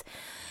documents,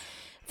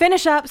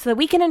 finish up so that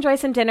we can enjoy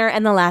some dinner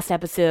and the last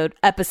episode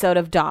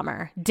of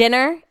Dahmer.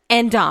 Dinner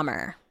and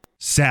Dahmer.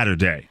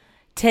 Saturday.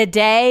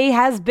 Today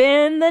has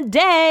been the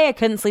day. I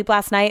couldn't sleep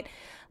last night.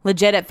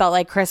 Legit, it felt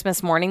like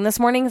Christmas morning this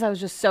morning because I was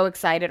just so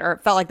excited, or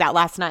it felt like that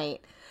last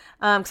night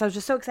because I was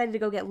just so excited to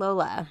go get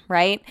Lola,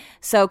 right?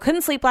 So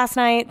couldn't sleep last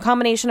night,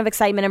 combination of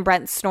excitement and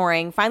Brett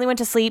snoring. Finally went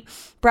to sleep.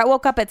 Brett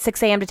woke up at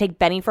 6 a.m. to take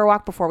Benny for a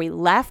walk before we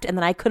left, and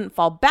then I couldn't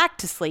fall back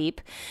to sleep.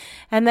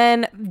 And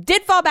then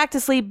did fall back to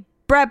sleep.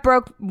 Brett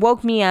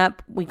woke me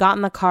up. We got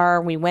in the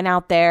car. We went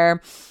out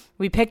there.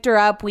 We picked her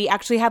up. We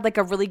actually had like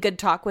a really good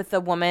talk with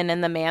the woman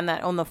and the man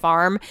that owned the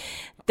farm.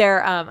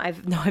 They're,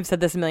 I've said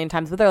this a million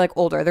times, but they're like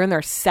older. They're in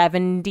their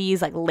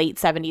 70s, like late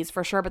 70s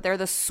for sure, but they're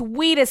the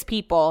sweetest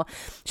people.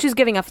 She's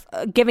giving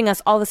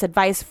us all this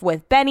advice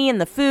with Benny and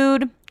the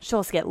food. She'll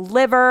us get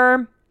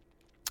liver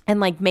and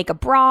like make a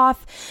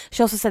broth.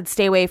 She also said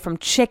stay away from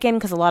chicken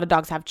because a lot of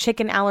dogs have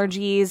chicken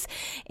allergies.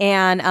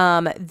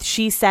 And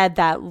she said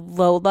that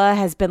Lola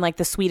has been like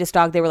the sweetest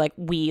dog. They were like,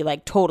 we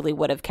like totally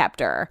would have kept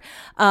her.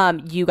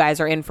 You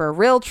guys are in for a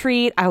real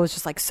treat. I was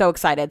just like so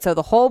excited. So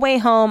the whole way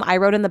home, I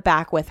rode in the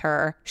back with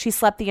her. She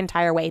slept the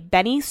entire way.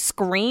 Benny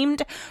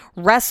screamed,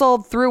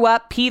 wrestled, threw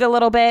up, peed a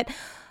little bit.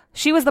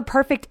 She was the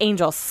perfect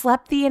angel.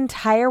 Slept the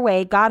entire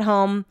way, got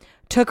home,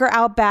 took her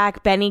out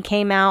back. Benny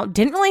came out,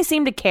 didn't really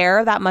seem to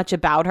care that much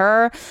about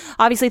her.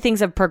 Obviously things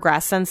have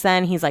progressed since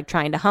then. He's like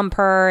trying to hump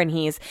her and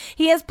he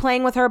is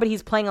playing with her, but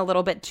he's playing a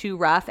little bit too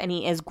rough and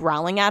he is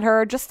growling at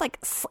her just like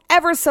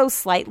ever so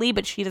slightly,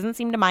 but she doesn't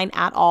seem to mind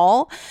at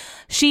all.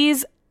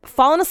 She's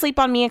fallen asleep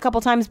on me a couple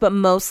times, but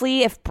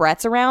mostly if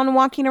Brett's around and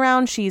walking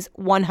around, she's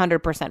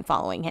 100%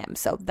 following him.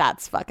 So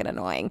that's fucking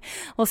annoying.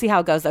 We'll see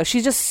how it goes though.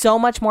 She's just so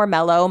much more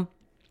mellow.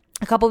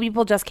 A couple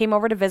people just came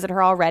over to visit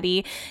her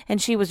already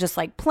and she was just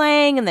like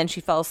playing and then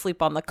she fell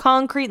asleep on the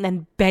concrete and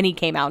then Benny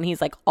came out and he's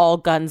like all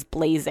guns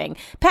blazing.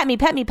 Pet me,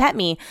 pet me, pet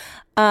me.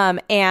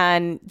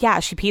 And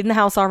yeah, she peed in the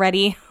house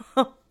already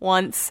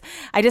once.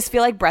 I just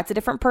feel like Brett's a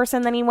different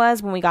person than he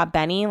was when we got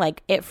Benny.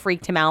 Like it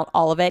freaked him out,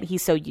 all of it.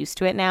 He's so used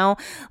to it now.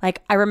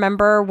 Like I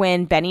remember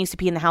when Benny used to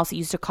pee in the house, it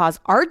used to cause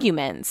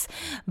arguments,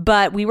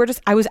 but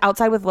I was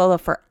outside with Lola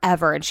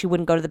forever and she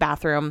wouldn't go to the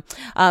bathroom.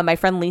 My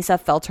friend Lisa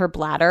felt her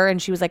bladder and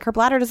she was like, her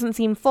bladder doesn't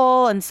seem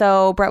full. And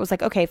so Brett was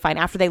like, okay, fine.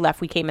 After they left,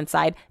 we came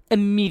inside.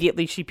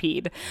 Immediately she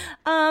peed.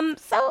 So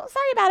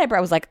sorry about it.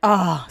 Brett was like,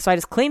 oh, so I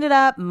just cleaned it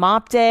up,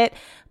 mopped it,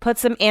 put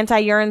some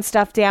anti-urine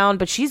stuff down,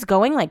 but she's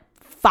going like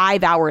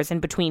 5 hours in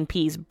between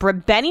pees.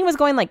 Benny was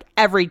going like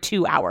every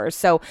 2 hours.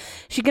 So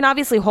she can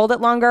obviously hold it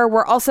longer.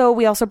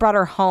 We also brought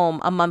her home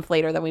a month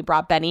later than we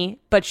brought Benny,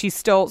 but she's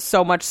still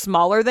so much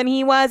smaller than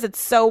he was. It's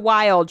so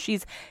wild.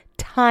 She's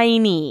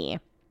tiny.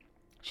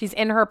 She's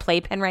in her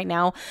playpen right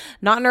now,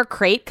 not in her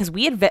crate because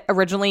we had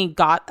originally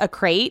got a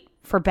crate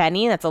for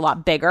Benny that's a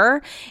lot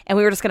bigger and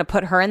we were just going to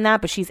put her in that,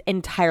 but she's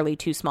entirely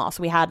too small.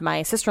 So we had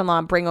my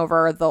sister-in-law bring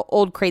over the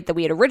old crate that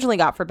we had originally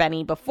got for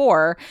Benny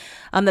before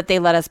that they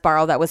let us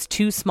borrow that was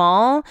too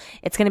small.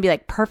 It's going to be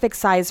like perfect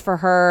size for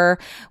her.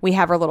 We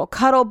have her little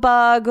cuddle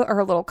bug or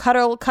her little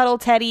cuddle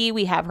teddy.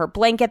 We have her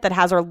blanket that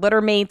has her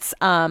litter mates.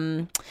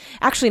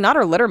 Actually not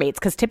her litter mates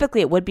because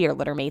typically it would be her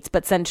litter mates,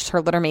 but since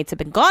her litter mates have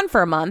been gone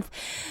for a month,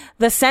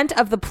 the scent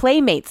of the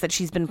playmates that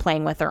she's been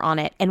playing with are on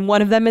it. And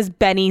one of them is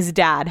Benny's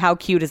dad. How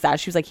cute is that?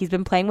 She was like, he's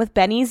been playing with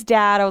Benny's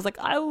dad. I was like,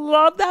 I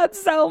love that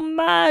so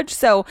much.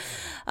 So,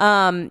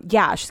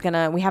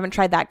 yeah, we haven't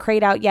tried that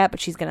crate out yet, but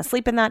she's going to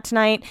sleep in that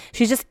tonight.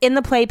 She's just in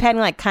the playpen,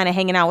 like kind of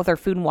hanging out with her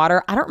food and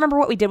water. I don't remember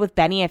what we did with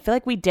Benny. I feel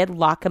like we did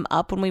lock him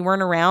up when we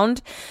weren't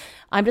around.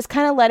 I'm just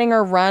kind of letting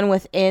her run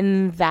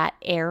within that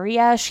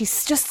area.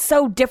 She's just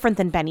so different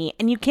than Benny,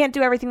 and you can't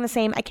do everything the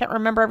same. I can't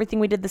remember everything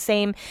we did the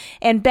same,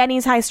 and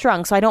Benny's high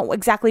strung, so I don't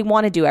exactly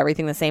want to do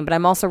everything the same, but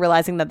I'm also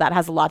realizing that that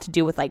has a lot to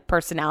do with like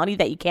personality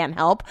that you can't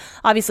help.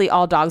 Obviously,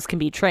 all dogs can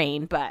be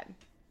trained, but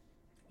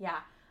yeah.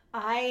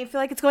 I feel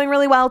like it's going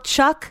really well.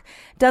 Chuck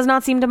does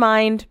not seem to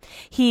mind.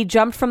 He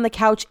jumped from the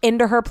couch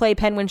into her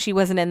playpen when she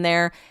wasn't in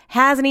there.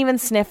 Hasn't even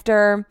sniffed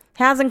her.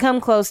 Hasn't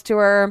come close to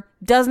her.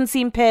 Doesn't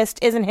seem pissed.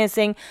 Isn't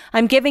hissing.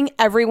 I'm giving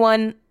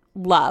everyone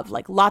love,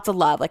 like lots of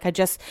love. Like I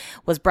just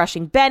was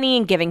brushing Benny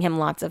and giving him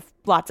lots of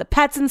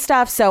pets and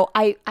stuff. So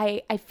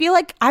I feel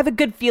like I have a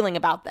good feeling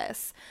about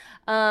this.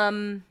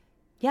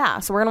 Yeah,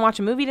 so we're going to watch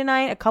a movie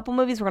tonight, a couple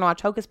movies. We're going to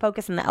watch Hocus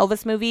Pocus and the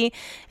Elvis movie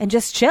and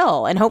just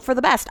chill and hope for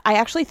the best. I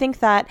actually think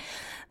that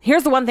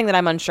Here's the one thing that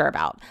I'm unsure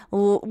about.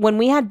 When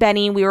we had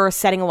Benny, we were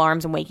setting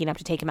alarms and waking up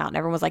to take him out. And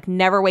everyone was like,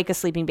 never wake a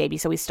sleeping baby.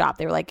 So we stopped.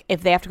 They were like,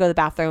 if they have to go to the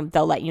bathroom,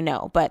 they'll let you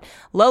know. But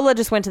Lola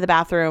just went to the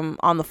bathroom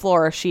on the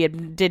floor.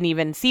 Didn't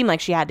even seem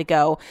like she had to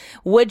go.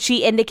 Would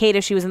she indicate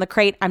if she was in the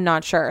crate? I'm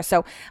not sure.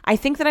 So I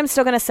think that I'm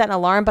still going to set an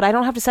alarm, but I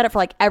don't have to set it for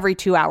like every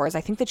 2 hours.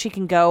 I think that she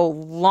can go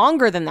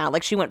longer than that.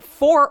 Like she went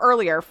 4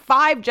 earlier,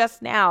 5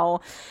 just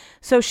now.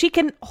 So she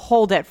can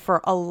hold it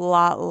for a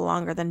lot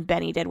longer than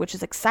Benny did, which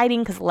is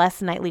exciting because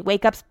less nightly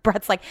wake-ups.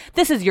 Brett's like,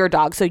 this is your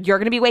dog, so you're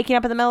going to be waking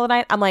up in the middle of the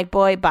night? I'm like,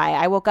 boy, bye.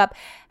 I woke up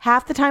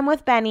half the time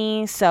with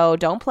Benny, so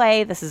don't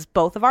play. This is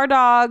both of our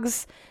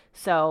dogs,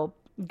 so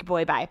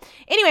boy, bye.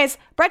 Anyways,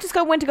 Brett just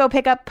went to go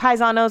pick up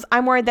Paisanos.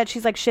 I'm worried that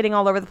she's like shitting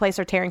all over the place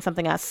or tearing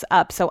something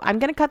up, so I'm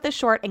going to cut this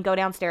short and go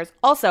downstairs.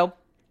 Also,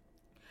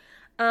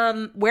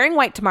 wearing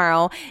white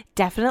tomorrow.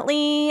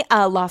 Definitely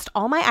lost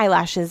all my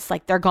eyelashes.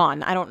 Like they're gone.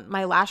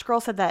 My lash girl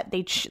said that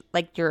they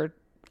like your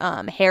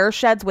hair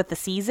sheds with the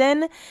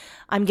season.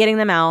 I'm getting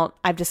them out.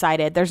 I've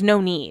decided there's no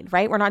need,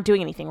 right? We're not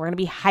doing anything. We're going to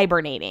be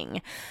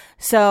hibernating.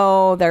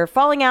 So they're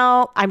falling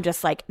out. I'm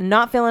just like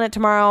not feeling it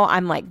tomorrow.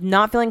 I'm like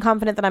not feeling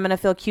confident that I'm going to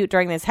feel cute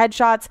during these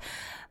headshots.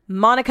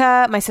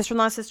 Monica, my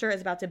sister-in-law's sister,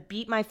 is about to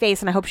beat my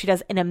face, and I hope she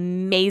does an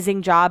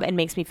amazing job and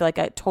makes me feel like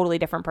a totally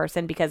different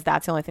person, because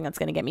that's the only thing that's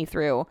going to get me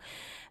through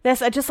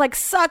this. It just like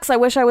sucks. I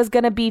wish I was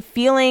going to be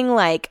feeling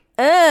like,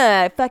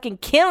 fucking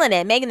killing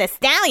it, Megan Thee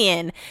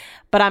Stallion,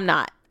 but I'm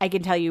not. I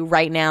can tell you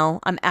right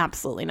now, I'm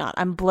absolutely not.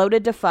 I'm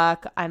bloated to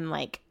fuck. I'm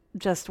like,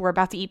 we're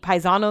about to eat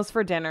Paisanos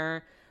for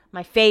dinner.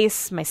 My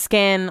face, my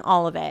skin,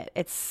 all of it.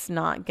 It's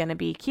not going to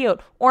be cute.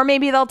 Or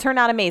maybe they'll turn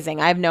out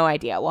amazing. I have no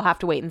idea. We'll have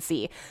to wait and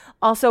see.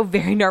 Also,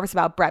 very nervous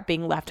about Brett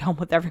being left home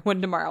with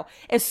everyone tomorrow.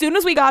 As soon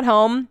as we got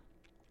home,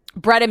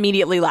 Brett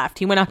immediately left.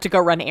 He went out to go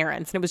run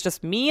errands, and it was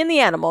just me and the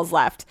animals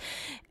left.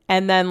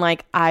 And then,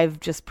 like, I've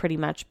just pretty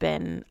much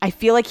been, I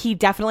feel like he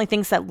definitely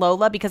thinks that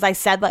Lola, because I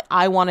said, like,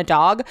 I want a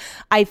dog.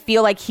 I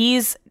feel like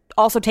he's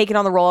also taken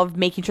on the role of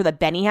making sure that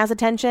Benny has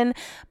attention,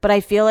 but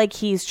I feel like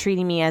he's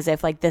treating me as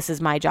if like this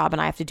is my job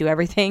and I have to do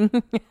everything.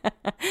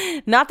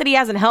 Not that he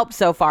hasn't helped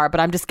so far,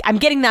 but I'm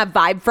getting that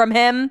vibe from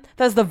him.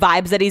 Those are the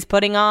vibes that he's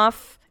putting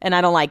off, and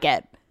I don't like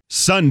it.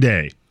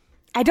 Sunday.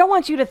 I don't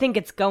want you to think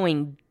it's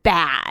going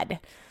bad,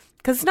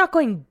 because it's not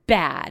going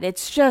bad.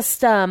 It's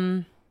just,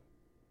 I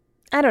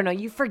don't know.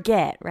 You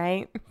forget,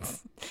 right?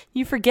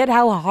 You forget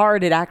how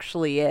hard it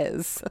actually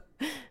is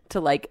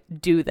to like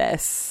do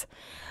this.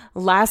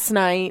 Last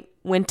night,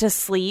 went to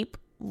sleep.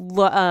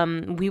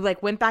 We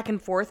like went back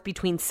and forth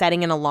between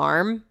setting an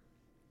alarm,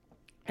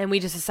 and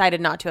we just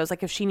decided not to. I was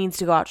like, if she needs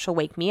to go out, she'll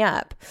wake me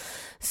up.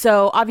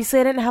 So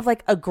obviously I didn't have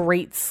like a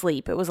great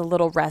sleep. It was a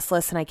little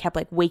restless, and I kept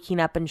like waking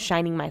up and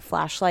shining my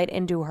flashlight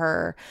into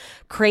her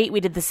crate. We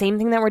did the same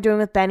thing that we're doing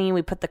with Benny.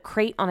 We put the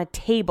crate on a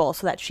table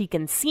so that she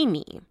can see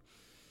me.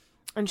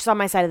 And she's on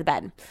my side of the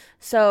bed.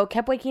 So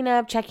kept waking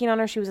up, checking on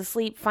her. She was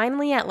asleep.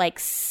 Finally at like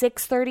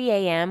 6:30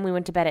 a.m., we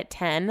went to bed at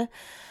 10.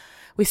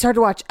 We started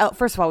to watch,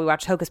 first of all, we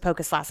watched Hocus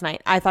Pocus last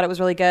night. I thought it was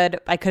really good.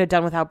 I could have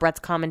done without Brett's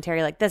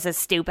commentary, like, this is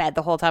stupid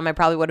the whole time. I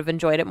probably would have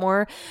enjoyed it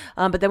more.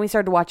 But then we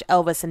started to watch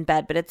Elvis in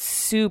bed, but it's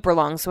super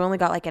long. So we only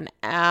got like an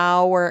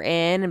hour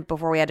in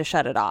before we had to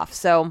shut it off.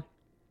 So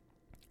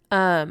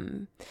that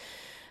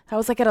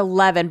was like at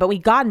 11, but we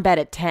got in bed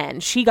at 10.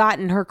 She got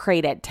in her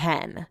crate at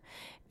 10.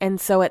 And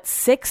so at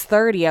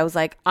 6:30, I was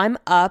like, I'm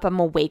up. I'm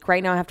awake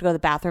right now. I have to go to the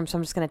bathroom, so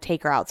I'm just going to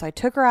take her out. So I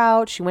took her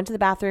out. She went to the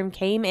bathroom,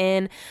 came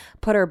in,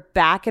 put her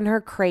back in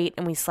her crate,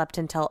 and we slept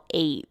until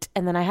 8.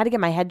 And then I had to get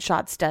my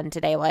headshots done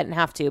today. Well, I didn't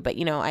have to, but,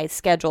 you know, I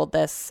scheduled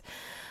this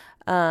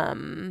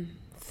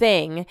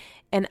thing.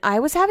 And I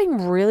was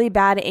having really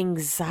bad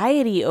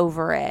anxiety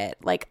over it.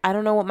 Like, I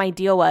don't know what my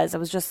deal was.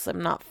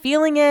 I'm not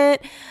feeling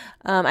it.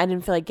 I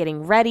didn't feel like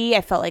getting ready.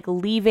 I felt like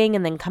leaving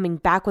and then coming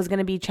back was going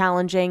to be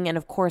challenging. And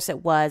of course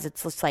it was.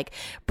 It's just like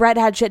Brett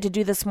had shit to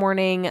do this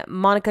morning.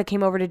 Monica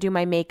came over to do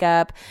my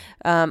makeup.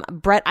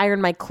 Brett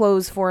ironed my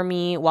clothes for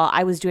me while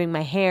I was doing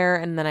my hair.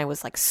 And then I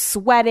was like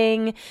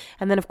sweating.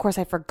 And then of course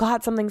I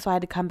forgot something, so I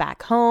had to come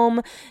back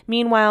home.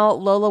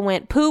 Meanwhile, Lola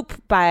went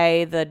poop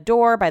by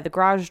the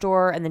garage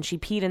door. And then she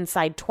peed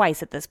inside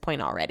twice at this point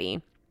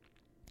already.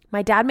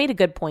 My dad made a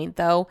good point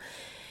though.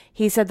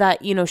 He said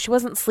that, you know, she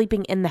wasn't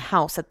sleeping in the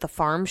house at the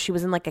farm. She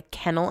was in like a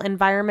kennel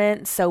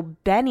environment. So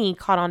Benny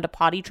caught on to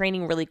potty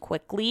training really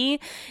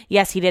quickly.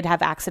 Yes, he did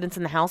have accidents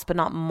in the house, but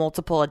not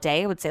multiple a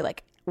day. I would say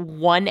like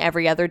one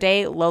every other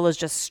day. Lola's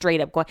just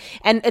straight up going.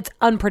 And it's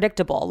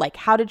unpredictable. Like,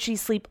 how did she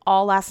sleep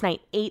all last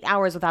night, 8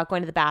 hours without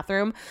going to the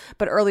bathroom?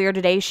 But earlier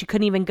today, she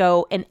couldn't even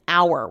go an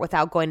hour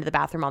without going to the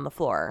bathroom on the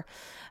floor.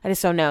 I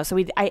just don't know. So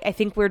I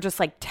think we're just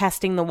like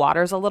testing the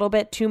waters a little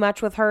bit too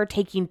much with her,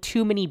 taking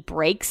too many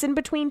breaks in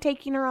between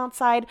taking her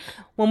outside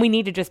when we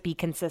need to just be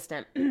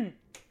consistent.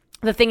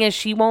 The thing is,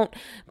 she won't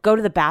go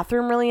to the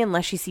bathroom really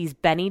unless she sees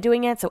Benny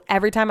doing it. So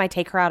every time I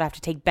take her out, I have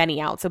to take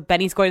Benny out. So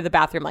Benny's going to the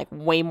bathroom like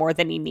way more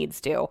than he needs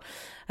to.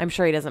 I'm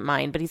sure he doesn't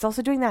mind, but he's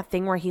also doing that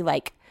thing where he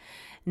like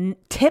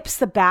tips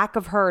the back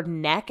of her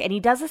neck, and he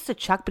does this to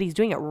Chuck, but he's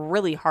doing it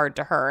really hard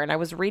to her. And I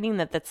was reading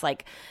that that's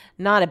like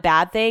not a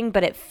bad thing,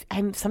 but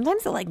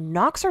sometimes it like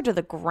knocks her to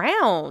the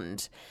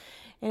ground,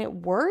 and it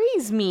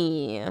worries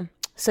me.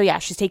 So yeah,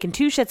 she's taken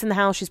 2 shits in the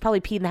house. She's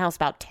probably peed in the house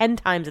about 10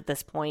 times at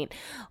this point.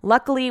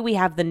 Luckily, we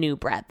have the new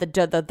Brett,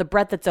 the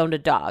Brett that's owned a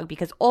dog,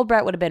 because old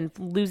Brett would have been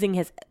losing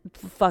his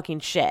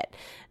fucking shit.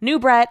 New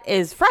Brett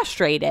is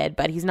frustrated,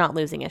 but he's not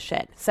losing his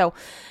shit. So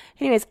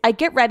anyways, I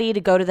get ready to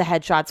go to the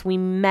headshots. We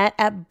met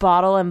at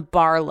Bottle and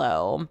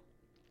Barlow.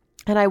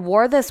 And I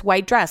wore this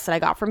white dress that I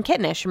got from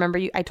Kittenish. Remember,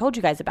 I told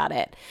you guys about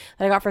it.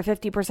 That I got for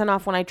 50%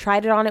 off. When I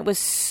tried it on, it was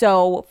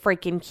so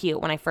freaking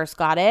cute when I first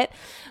got it.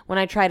 When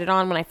I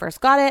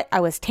first got it, I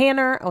was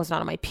tanner. I was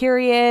not on my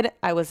period.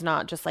 I was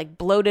not just like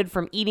bloated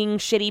from eating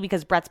shitty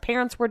because Brett's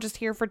parents were just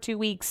here for 2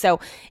 weeks. So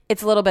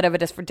it's a little bit of a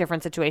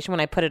different situation.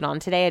 When I put it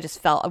on today, I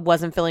just felt I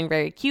wasn't feeling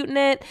very cute in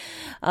it.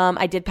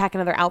 I did pack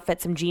another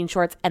outfit, some jean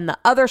shorts, and the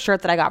other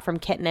shirt that I got from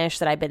Kittenish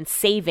that I've been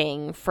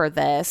saving for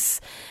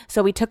this.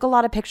 So we took a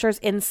lot of pictures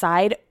inside.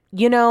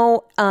 You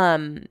know,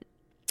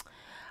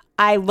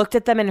 I looked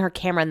at them in her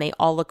camera and they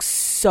all look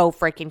so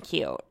freaking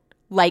cute.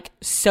 Like,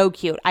 so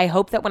cute. I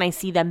hope that when I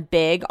see them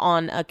big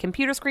on a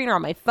computer screen or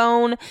on my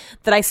phone,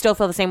 that I still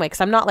feel the same way,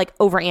 because I'm not like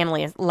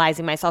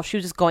overanalyzing myself. She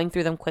was just going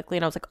through them quickly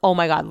and I was like, oh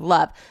my God,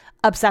 love.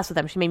 Obsessed with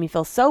them. She made me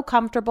feel so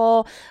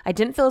comfortable. I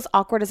didn't feel as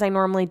awkward as I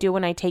normally do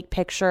when I take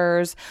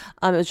pictures.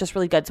 It was just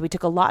really good. So we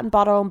took a lot in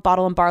Bottle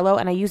and Barlow,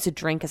 and I used a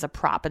drink as a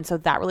prop, and so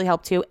that really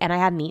helped too. And I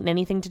hadn't eaten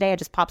anything today. I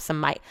just popped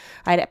some I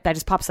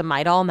just popped some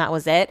Midol, and that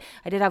was it.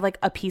 I did have like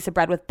a piece of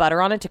bread with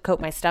butter on it to coat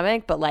my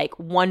stomach, but like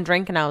one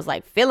drink, and I was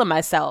like feeling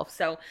myself.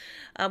 So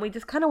we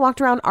just kind of walked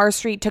around our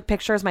street, took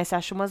pictures. My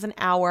session was an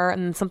hour,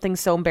 and something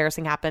so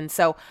embarrassing happened.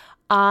 So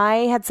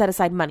I had set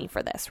aside money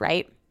for this,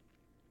 right?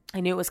 I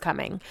knew it was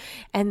coming.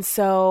 And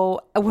so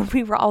when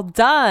we were all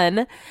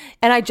done,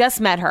 and I just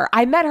met her.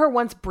 I met her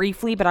once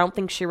briefly, but I don't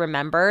think she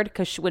remembered,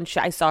 because when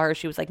I saw her,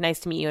 she was like,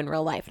 nice to meet you in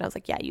real life. And I was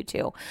like, yeah, you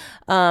too.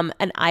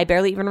 And I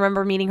barely even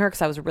remember meeting her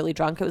because I was really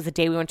drunk. It was the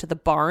day we went to the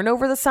barn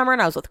over the summer,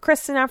 and I was with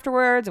Kristen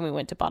afterwards, and we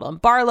went to Bottle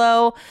and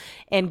Barlow,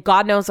 and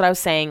God knows what I was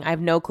saying. I have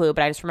no clue,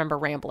 but I just remember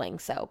rambling.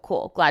 So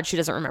cool. Glad she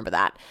doesn't remember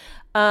that.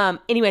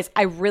 Anyways,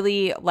 I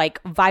really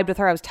like vibed with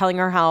her. I was telling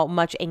her how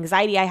much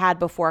anxiety I had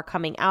before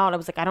coming out. I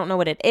was like, I don't know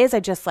what it is. I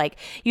just like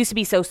used to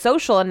be so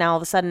social, and now all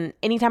of a sudden,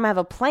 anytime I have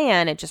a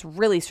plan, it just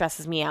really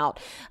stresses me out.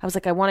 I was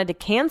like, I wanted to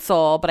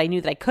cancel, but I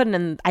knew that I couldn't,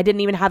 and I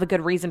didn't even have a good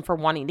reason for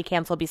wanting to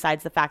cancel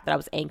besides the fact that I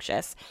was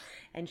anxious.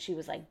 And she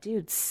was like,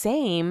 dude,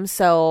 same.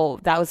 So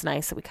that was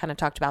nice that we kind of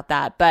talked about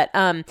that. But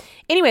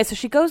anyway, so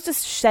she goes to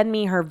send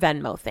me her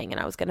Venmo thing. And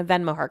I was going to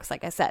Venmo her because,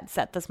 like I said,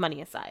 set this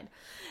money aside.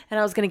 And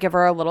I was going to give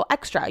her a little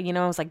extra. You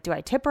know, I was like, do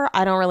I tip her?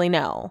 I don't really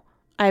know.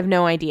 I have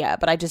no idea,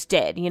 but I just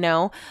did, you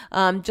know,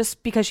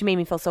 just because she made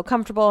me feel so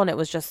comfortable. And it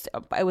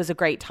was a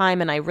great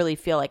time. And I really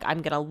feel like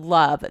I'm going to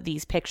love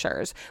these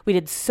pictures. We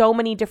did so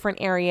many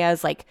different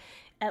areas, like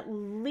at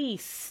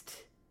least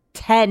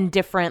 10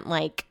 different,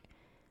 like,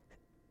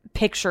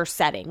 picture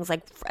settings,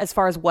 like as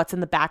far as what's in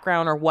the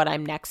background or what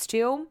I'm next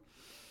to.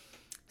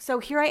 So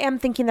here I am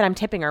thinking that I'm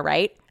tipping her,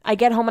 right? I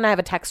get home and I have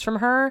a text from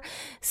her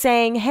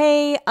saying,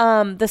 hey,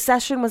 the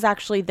session was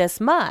actually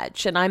this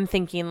much. And I'm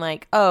thinking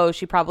like, oh,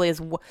 she probably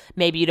is,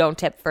 maybe you don't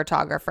tip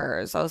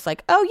photographers. I was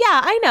like, oh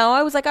yeah, I know.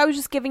 I was like, I was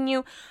just giving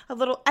you a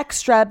little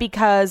extra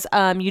because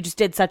you just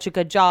did such a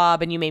good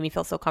job and you made me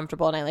feel so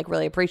comfortable and I like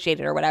really appreciate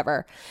it or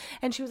whatever.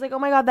 And she was like, oh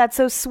my God, that's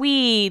so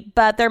sweet.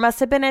 But there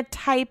must have been a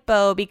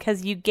typo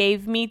because you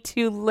gave me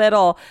too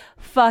little.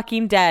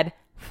 Fucking dead.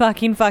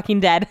 Fucking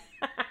dead.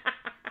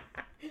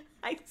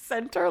 I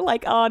sent her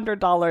like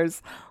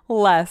 $100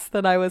 less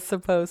than I was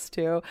supposed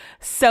to.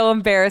 So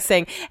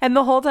embarrassing. And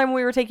the whole time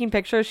we were taking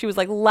pictures, she was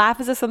like, laugh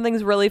as if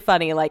something's really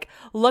funny. Like,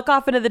 look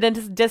off into the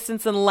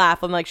distance and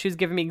laugh. And like, she was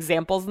giving me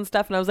examples and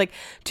stuff. And I was like,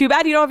 too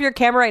bad you don't have your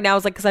camera right now. I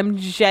was like, because I'm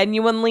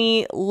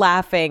genuinely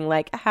laughing.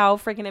 Like, how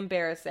freaking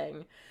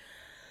embarrassing.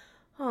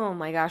 Oh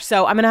my gosh.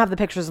 So I'm going to have the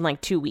pictures in like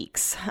 2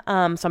 weeks.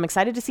 So I'm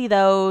excited to see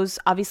those.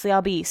 Obviously,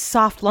 I'll be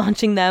soft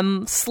launching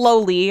them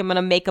slowly. I'm going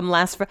to make them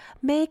last forever.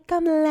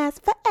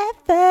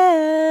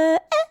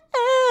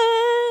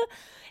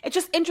 It's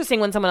just interesting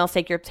when someone else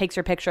takes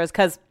your pictures,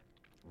 because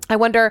I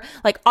wonder,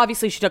 like,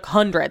 obviously she took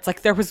hundreds.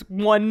 Like there was at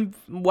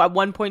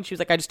one point she was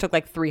like, I just took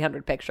like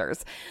 300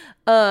 pictures.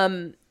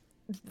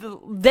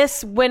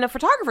 This, when a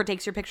photographer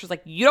takes your pictures,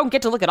 like, you don't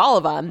get to look at all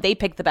of them. They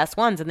pick the best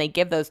ones and they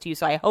give those to you.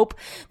 So I hope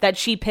that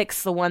she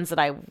picks the ones that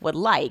I would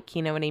like,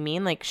 you know what I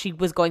mean? Like, she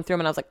was going through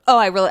them and I was like, oh,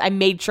 I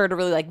made sure to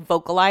really like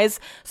vocalize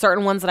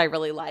certain ones that I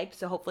really liked.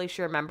 So hopefully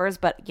she remembers.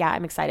 But yeah,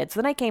 I'm excited.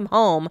 So then I came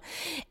home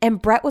and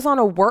Brett was on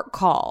a work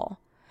call.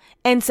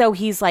 And so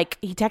he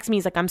texted me,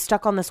 he's like, I'm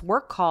stuck on this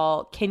work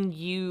call. Can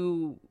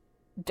you,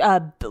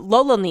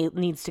 Lola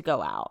needs to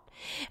go out.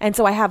 And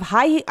so I have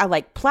I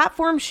like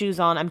platform shoes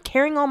on. I'm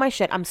carrying all my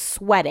shit. I'm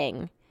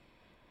sweating.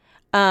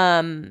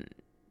 Monica,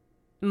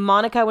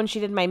 when she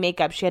did my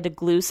makeup, she had to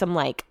glue some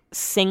like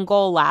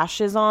single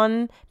lashes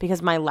on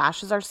because my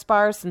lashes are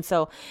sparse, and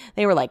so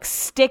they were like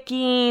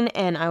sticking,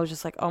 and I was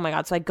just like, oh my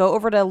God. So I go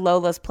over to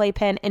Lola's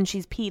playpen and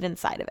she's peed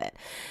inside of it.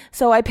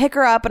 So I pick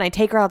her up and I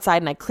take her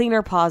outside and I clean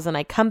her paws, and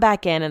I come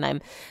back in and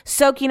I'm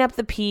soaking up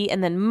the pee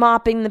and then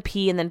mopping the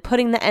pee and then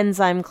putting the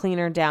enzyme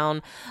cleaner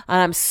down,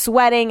 and I'm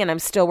sweating and I'm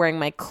still wearing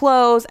my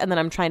clothes, and then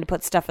I'm trying to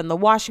put stuff in the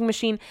washing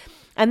machine.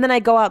 And then I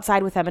go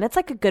outside with him, and it's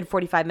like a good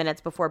 45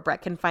 minutes before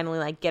Brett can finally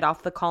like get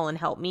off the call and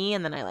help me.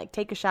 And then I like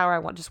take a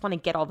shower. I just want to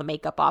get all the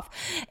makeup off.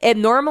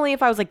 And normally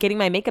if I was like getting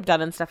my makeup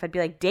done and stuff, I'd be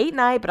like date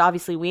night, but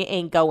obviously we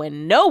ain't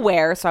going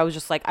nowhere. So I was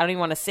just like, I don't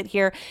even want to sit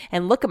here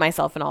and look at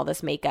myself in all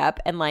this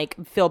makeup and like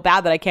feel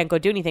bad that I can't go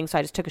do anything. So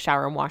I just took a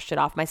shower and washed it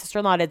off. My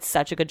sister-in-law did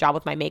such a good job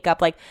with my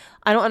makeup. Like,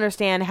 I don't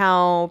understand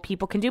how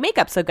people can do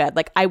makeup so good.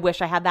 Like, I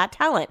wish I had that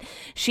talent.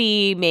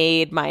 She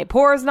made my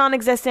pores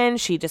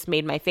non-existent. She just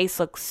made my face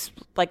look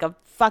like a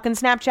fucking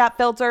Snapchat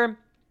filter.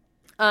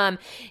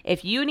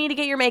 If you need to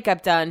get your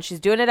makeup done, she's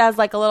doing it as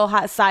like a little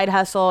side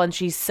hustle, and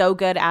she's so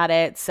good at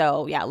it.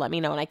 So yeah, let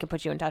me know and I can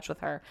put you in touch with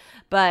her.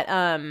 But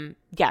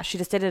yeah, she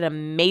just did an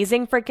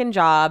amazing freaking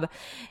job,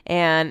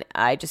 and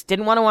I just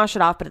didn't want to wash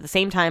it off, but at the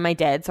same time I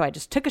did. So I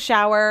just took a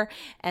shower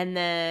and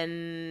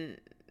then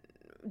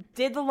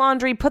did the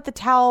laundry, put the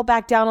towel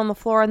back down on the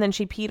floor, and then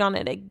she peed on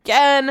it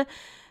again.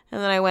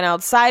 And then I went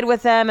outside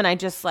with them, and I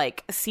just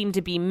like seemed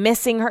to be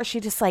missing her. She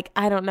just like,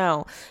 I don't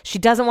know. She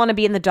doesn't want to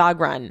be in the dog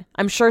run.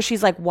 I'm sure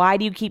she's like, why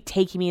do you keep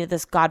taking me to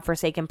this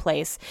godforsaken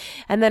place?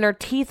 And then her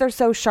teeth are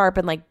so sharp,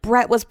 and like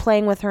Brett was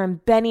playing with her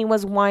and Benny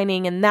was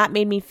whining, and that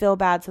made me feel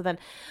bad. So then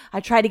I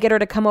tried to get her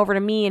to come over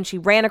to me, and she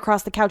ran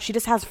across the couch. She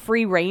just has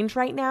free range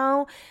right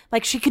now.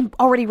 Like, she can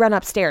already run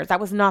upstairs. That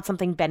was not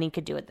something Benny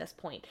could do at this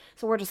point.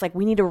 So we're just like,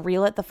 we need to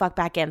reel it the fuck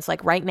back in. So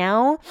like right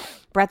now,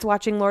 Brett's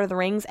watching Lord of the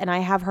Rings, and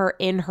I have her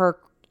in her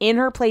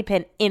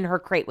playpen in her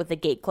crate with the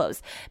gate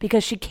closed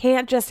because she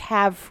can't just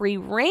have free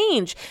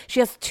range. She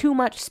has too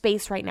much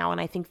space right now,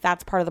 and I think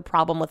that's part of the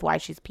problem with why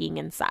she's peeing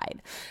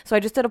inside. So I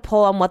just did a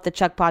poll on What the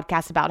Chuck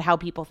podcast about how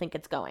people think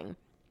it's going.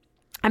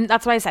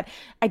 That's why I said,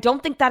 I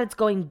don't think that it's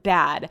going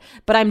bad,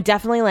 but I'm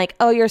definitely like,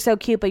 oh, you're so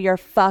cute, but you're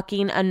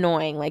fucking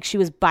annoying. Like, she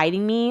was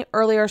biting me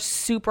earlier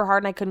super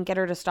hard and I couldn't get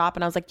her to stop.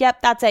 And I was like, yep,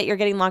 that's it. You're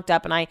getting locked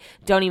up. And I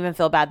don't even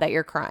feel bad that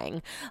you're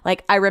crying.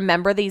 Like, I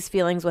remember these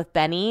feelings with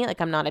Benny. Like,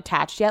 I'm not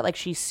attached yet. Like,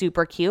 she's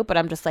super cute, but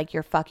I'm just like,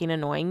 you're fucking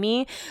annoying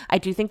me. I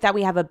do think that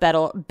we have a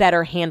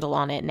better handle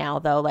on it now,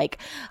 though. Like,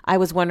 I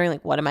was wondering,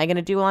 like, what am I going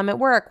to do while I'm at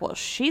work? Well,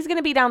 she's going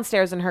to be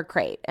downstairs in her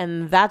crate.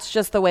 And that's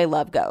just the way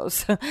love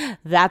goes.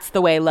 That's the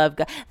way love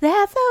goes.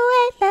 That's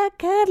the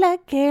way love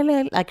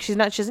goes. Like, she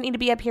doesn't need to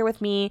be up here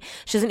with me.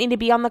 She doesn't need to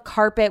be on the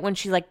carpet when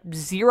she's like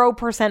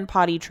 0%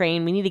 potty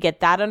trained. We need to get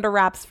that under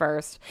wraps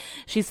first.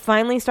 She's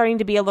finally starting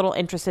to be a little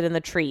interested in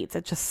the treats.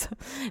 It just,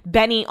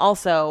 Benny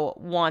also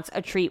wants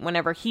a treat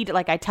whenever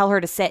like, I tell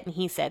her to sit and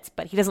he sits,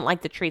 but he doesn't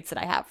like the treats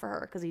that I have for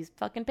her because he's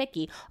fucking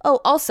picky. Oh,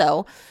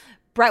 also,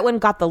 Brett went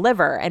and got the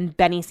liver, and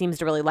Benny seems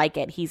to really like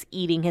it. He's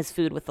eating his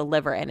food with the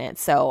liver in it.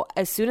 So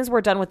as soon as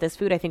we're done with this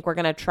food, I think we're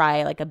going to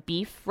try like a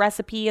beef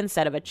recipe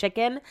instead of a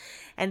chicken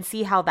and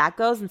see how that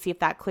goes and see if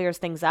that clears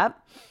things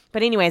up.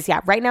 But anyways,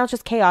 yeah, right now it's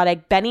just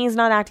chaotic. Benny's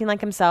not acting like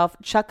himself.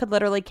 Chuck could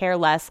literally care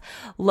less.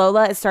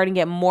 Lola is starting to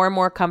get more and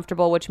more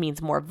comfortable, which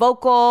means more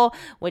vocal,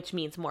 which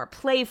means more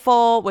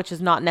playful, which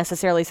is not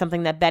necessarily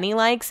something that Benny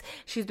likes.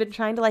 She's been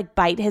trying to like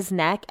bite his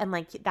neck, and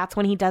like that's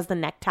when he does the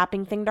neck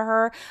tapping thing to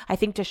her, I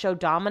think, to show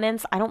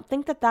dominance. I don't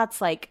think that that's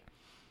like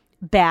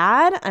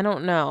bad. I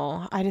don't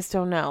know. I just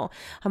don't know.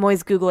 I'm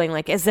always Googling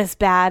like, is this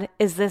bad?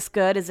 Is this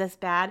good? Is this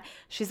bad?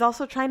 She's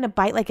also trying to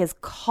bite like his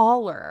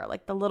collar,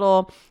 like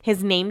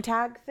his name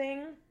tag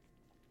thing.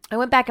 I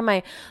went back in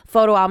my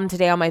photo album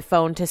today on my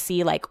phone to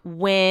see like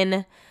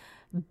when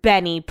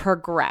Benny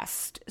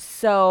progressed.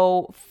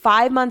 So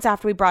 5 months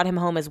after we brought him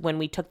home is when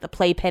we took the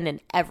playpen and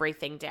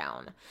everything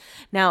down.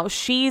 Now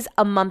she's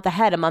a month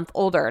ahead, a month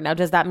older. Now,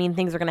 does that mean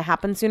things are going to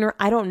happen sooner?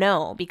 I don't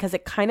know, because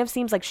it kind of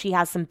seems like she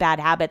has some bad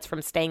habits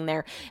from staying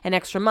there an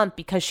extra month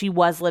because she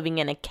was living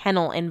in a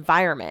kennel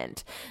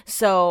environment.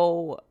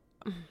 So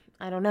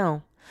I don't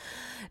know.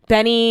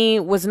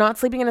 Benny was not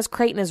sleeping in his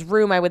crate in his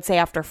room, I would say,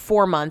 after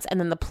 4 months. And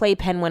then the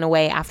playpen went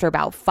away after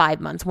about 5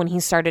 months when he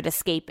started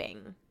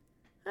escaping.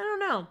 I don't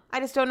know. I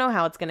just don't know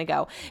how it's going to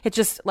go. It's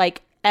just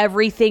like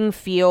everything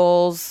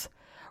feels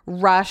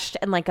rushed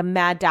and like a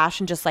mad dash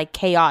and just like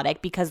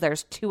chaotic because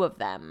there's 2 of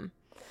them.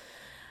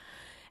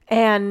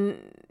 And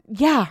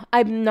yeah,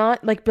 I'm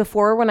not like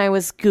before when I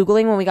was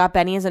Googling when we got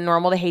Benny, is it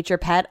normal to hate your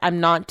pet?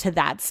 I'm not to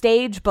that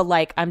stage, but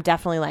like I'm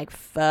definitely like,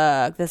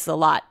 fuck, this is a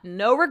lot.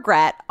 No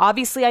regret.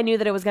 Obviously, I knew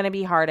that it was going to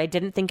be hard. I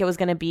didn't think it was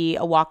going to be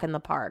a walk in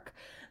the park.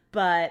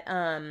 But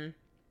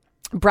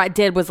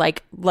Brett was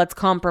like, let's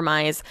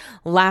compromise.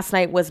 Last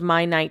night was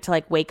my night to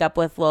like wake up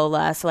with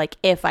Lola. So like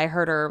if I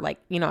heard her, like,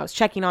 you know, I was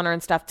checking on her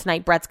and stuff.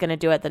 Tonight Brett's going to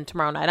do it. Then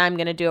tomorrow night I'm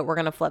going to do it. We're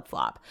going to flip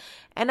flop.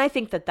 And I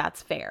think that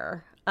that's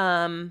fair.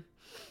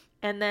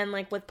 And then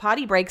like with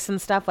potty breaks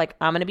and stuff, like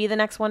I'm going to be the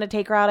next one to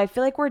take her out. I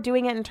feel like we're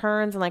doing it in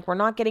turns and like we're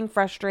not getting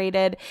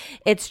frustrated.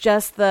 It's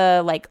just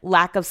the like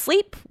lack of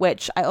sleep,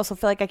 which I also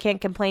feel like I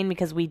can't complain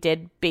because we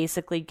did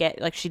basically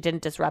get like she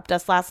didn't disrupt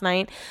us last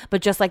night,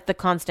 but just like the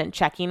constant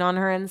checking on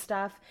her and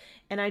stuff.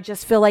 And I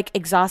just feel like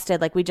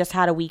exhausted. Like we just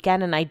had a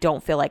weekend and I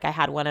don't feel like I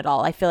had one at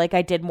all. I feel like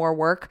I did more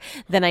work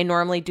than I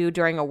normally do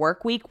during a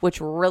work week, which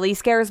really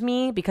scares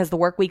me because the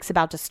work week's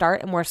about to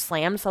start and we're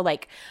slammed. So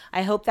like,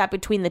 I hope that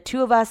between the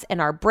two of us and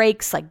our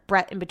breaks, like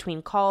Brett in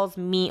between calls,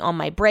 me on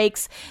my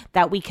breaks,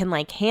 that we can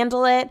like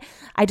handle it.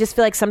 I just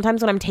feel like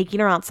sometimes when I'm taking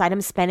her outside,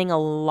 I'm spending a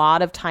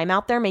lot of time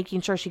out there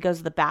making sure she goes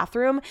to the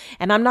bathroom.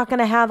 And I'm not going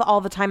to have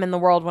all the time in the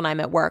world when I'm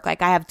at work.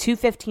 Like I have 2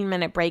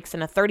 15-minute breaks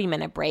and a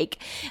 30-minute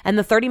break. And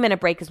the 30-minute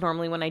break is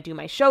normally when I do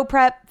my show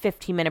prep.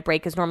 15-minute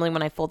break is normally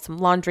when I fold some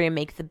laundry and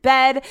make the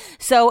bed.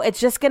 So it's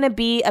just going to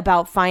be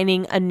about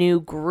finding a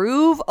new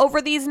groove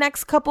over these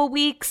next couple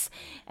weeks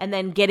and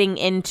then getting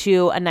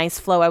into a nice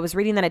flow. I was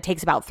reading that it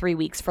takes about 3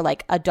 weeks for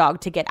like a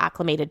dog to get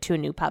acclimated to a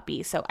new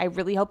puppy. So I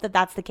really hope that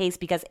that's the case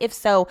because if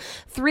so,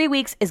 3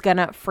 weeks is going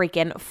to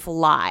freaking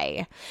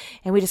fly.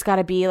 And we just got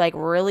to be like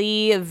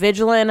really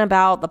vigilant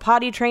about the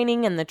potty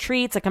training and the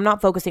treats. Like I'm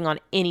not focusing on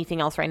anything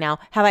else right now.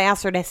 Have I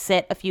asked her to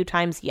sit a few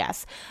times?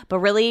 Yes. But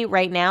really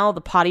right now,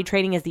 the potty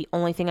training is the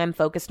only thing I'm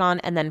focused on.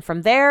 And then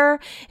from there,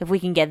 if we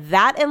can get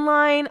that in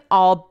line,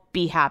 I'll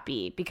be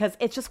happy because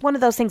it's just one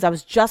of those things. I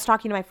was just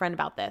talking to my friend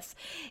about this.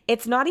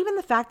 It's not even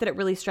the fact that it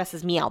really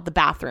stresses me out, the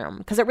bathroom,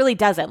 because it really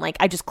doesn't. Like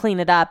I just clean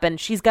it up and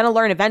she's going to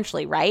learn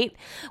eventually, right?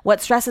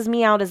 What stresses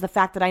me out is the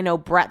fact that I know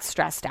Brett's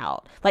stressed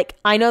out. Like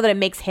I know that it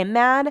makes him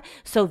mad.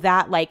 So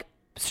that like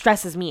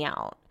stresses me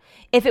out.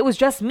 If it was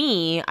just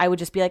me, I would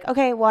just be like,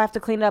 okay, well, I have to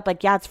clean it up.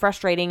 Like, yeah, it's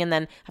frustrating. And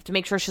then have to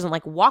make sure she doesn't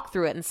like walk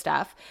through it and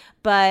stuff.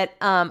 But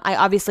I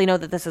obviously know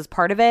that this is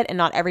part of it and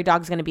not every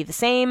dog's going to be the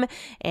same.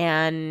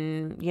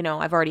 And, you know,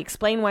 I've already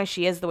explained why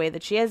she is the way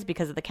that she is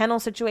because of the kennel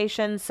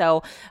situation.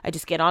 So I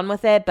just get on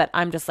with it. But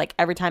I'm just like,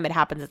 every time it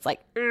happens, it's like,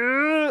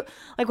 ugh.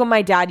 Like when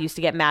my dad used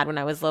to get mad when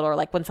I was little, or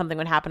like when something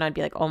would happen, I'd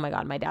be like, oh my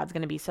God, my dad's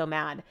going to be so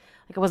mad.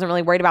 Like I wasn't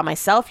really worried about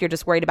myself. You're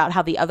just worried about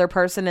how the other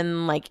person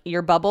in like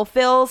your bubble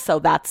feels. So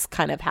that's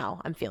kind of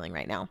how I'm feeling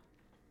right now.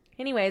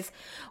 Anyways,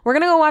 we're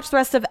going to go watch the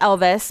rest of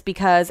Elvis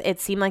because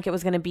it seemed like it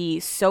was going to be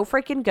so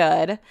freaking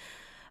good.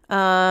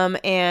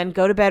 And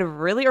go to bed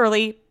really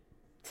early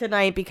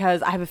tonight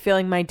because I have a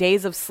feeling my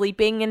days of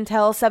sleeping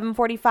until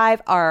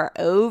 7:45 are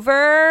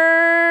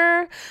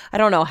over. I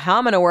don't know how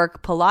I'm going to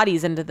work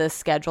Pilates into this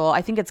schedule.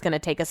 I think it's going to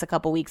take us a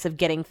couple weeks of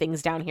getting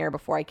things down here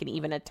before I can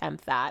even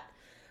attempt that.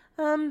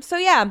 So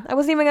yeah, I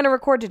wasn't even going to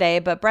record today,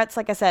 but Brett's,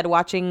 like I said,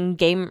 watching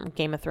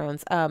Game of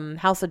Thrones, Lord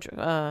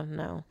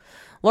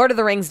of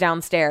the Rings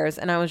downstairs.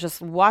 And I was just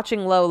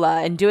watching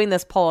Lola and doing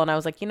this poll. And I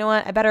was like, you know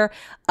what? I better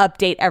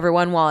update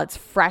everyone while it's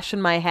fresh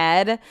in my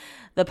head.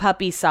 The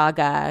puppy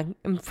saga.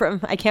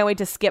 I can't wait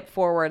to skip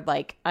forward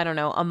like, I don't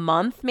know, a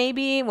month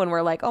maybe when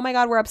we're like, oh my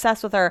God, we're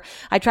obsessed with her.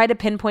 I tried to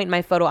pinpoint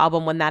my photo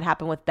album when that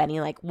happened with Benny,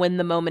 like when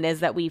the moment is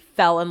that we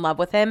fell in love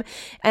with him.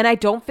 And I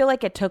don't feel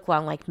like it took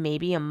long, like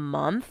maybe a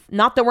month.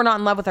 Not that we're not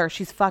in love with her.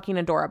 She's fucking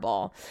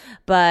adorable.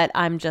 But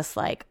I'm just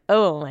like,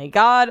 oh my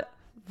God,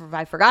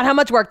 I forgot how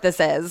much work this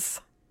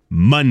is.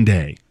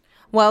 Monday.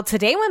 Well,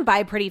 today went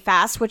by pretty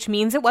fast, which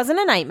means it wasn't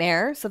a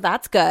nightmare. So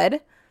that's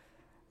good.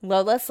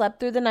 Lola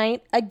slept through the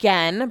night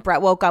again.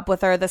 Brett woke up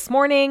with her this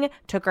morning,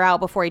 took her out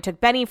before he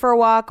took Benny for a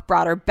walk,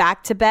 brought her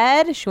back to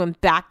bed. She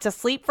went back to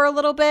sleep for a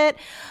little bit.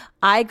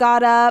 I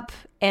got up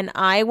and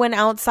I went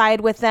outside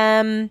with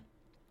them.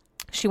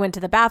 She went to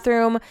the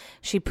bathroom.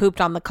 She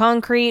pooped on the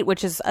concrete,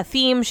 which is a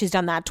theme. She's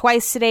done that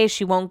twice today.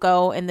 She won't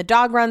go in the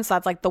dog run. So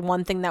that's like the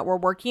one thing that we're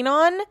working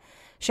on.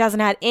 She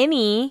hasn't had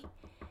any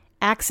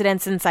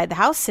accidents inside the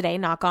house today,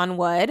 knock on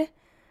wood.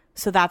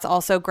 So that's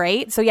also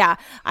great. So yeah,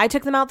 I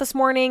took them out this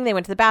morning. They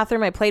went to the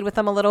bathroom. I played with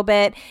them a little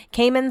bit,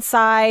 came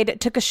inside,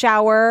 took a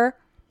shower,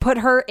 put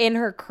her in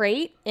her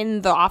crate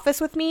in the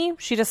office with me.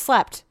 She just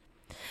slept.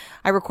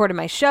 I recorded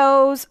my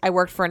shows. I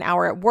worked for an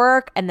hour at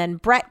work, and then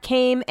Brett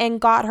came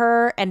and got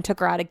her and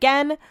took her out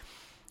again.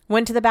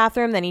 Went to the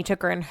bathroom. Then he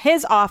took her in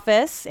his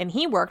office and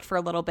he worked for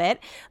a little bit.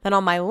 Then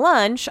on my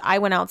lunch, I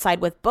went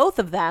outside with both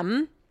of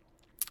them,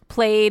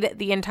 played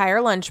the entire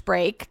lunch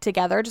break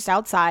together just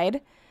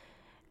outside.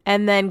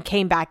 And then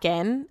came back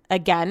in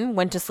again,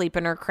 went to sleep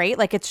in her crate.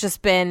 Like, it's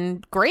just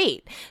been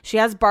great. She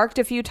has barked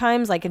a few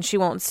times, like, and she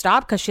won't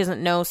stop because she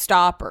doesn't know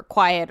stop or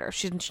quiet, or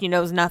she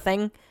knows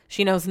nothing.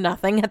 She knows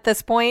nothing at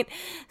this point.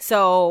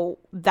 So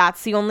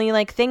that's the only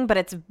like thing, but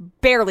it's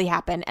barely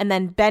happened. And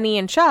then Benny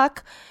and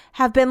Chuck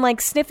have been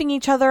like sniffing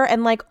each other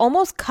and like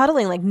almost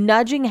cuddling, like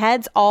nudging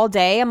heads all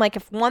day. I'm like,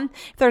 if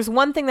there's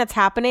one thing that's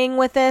happening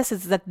with this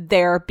is that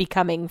they're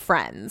becoming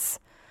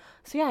friends.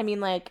 So yeah, I mean,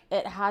 like,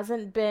 it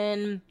hasn't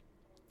been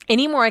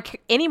any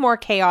more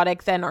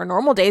chaotic than our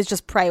normal days,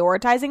 just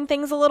prioritizing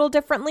things a little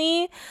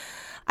differently.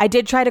 I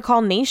did try to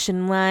call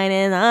Nationwide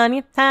is on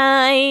your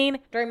side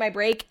during my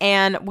break,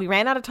 and we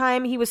ran out of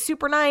time. He was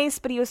super nice,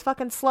 but he was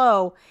fucking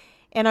slow.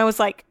 And I was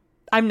like,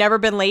 I've never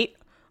been late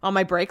on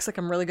my breaks. Like,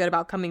 I'm really good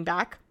about coming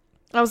back.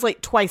 I was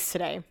late twice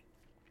today,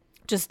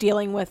 just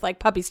dealing with like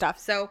puppy stuff.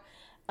 So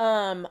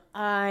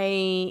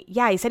he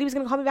said he was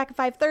going to call me back at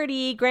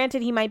 5:30.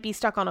 Granted, he might be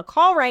stuck on a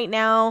call right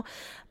now,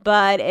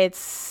 but it's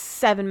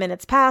 7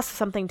 minutes past.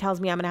 Something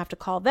tells me I'm going to have to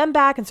call them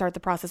back and start the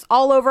process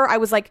all over. I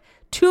was like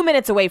 2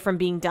 minutes away from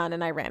being done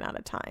and I ran out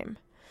of time.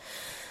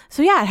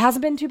 So yeah, it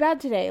hasn't been too bad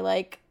today.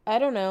 Like, I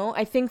don't know.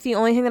 I think the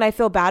only thing that I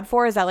feel bad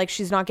for is that like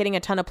she's not getting a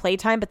ton of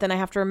playtime, but then I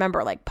have to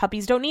remember like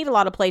puppies don't need a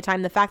lot of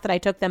playtime. The fact that I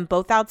took them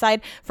both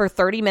outside for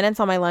 30 minutes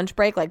on my lunch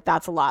break, like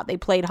that's a lot. They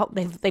played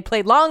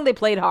long, they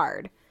played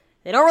hard.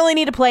 They don't really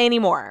need to play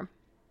anymore.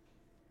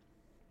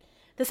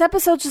 This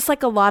episode's just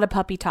like a lot of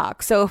puppy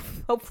talk. So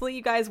hopefully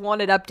you guys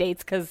wanted updates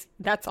because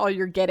that's all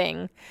you're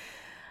getting.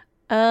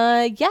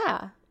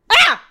 Yeah.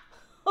 Ah!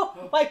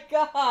 Oh my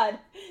God.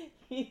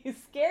 You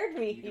scared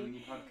me. Are you doing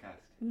your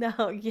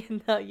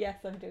podcast? Yes,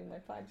 I'm doing my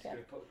podcast. I'm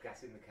just going to put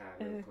gas in the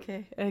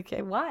car.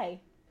 Okay. Why?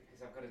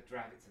 Because I've got to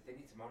drive it to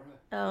thingy tomorrow.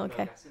 Oh,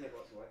 okay. No gas in it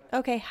whatsoever.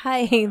 Okay,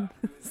 hi.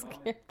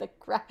 Scared the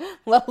crap.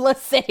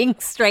 Lola's sitting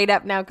straight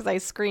up now because I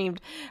screamed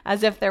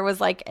as if there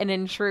was like an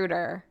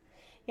intruder.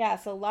 Yeah,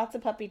 so lots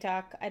of puppy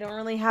talk. I don't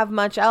really have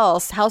much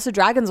else. House of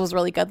Dragons was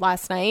really good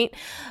last night.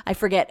 I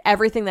forget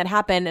everything that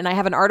happened, and I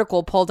have an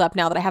article pulled up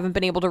now that I haven't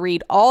been able to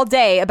read all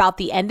day about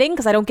the ending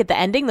because I don't get the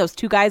ending. Those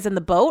two guys in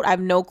the boat, I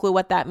have no clue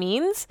what that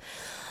means.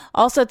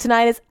 Also,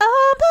 tonight is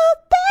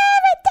Almost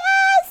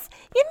Paradise.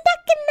 You're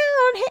knocking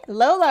on it.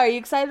 Lola, are you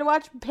excited to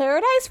watch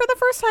Paradise for the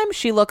first time?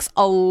 She looks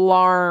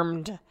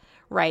alarmed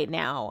right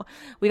now.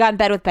 We got in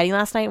bed with Benny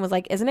last night and was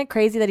like, isn't it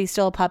crazy that he's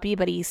still a puppy,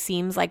 but he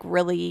seems like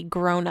really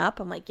grown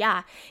up? I'm like,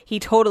 yeah, he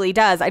totally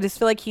does. I just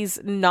feel like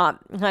he's not,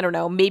 I don't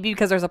know, maybe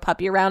because there's a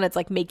puppy around, it's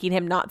like making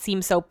him not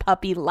seem so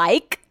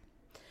puppy-like.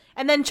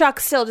 And then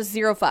Chuck's still just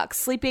zero fucks,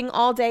 sleeping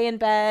all day in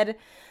bed,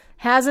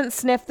 hasn't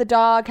sniffed the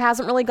dog,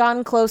 hasn't really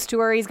gotten close to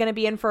her. He's going to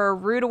be in for a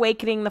rude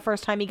awakening the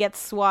first time he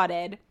gets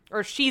swatted,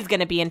 or she's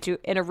going to be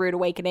in a rude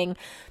awakening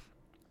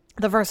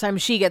the first time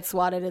she gets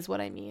swatted is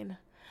what I mean.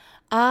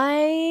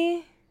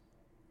 I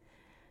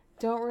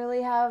don't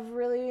really have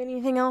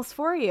anything else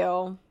for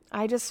you.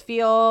 I just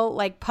feel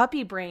like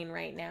puppy brain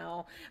right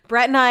now.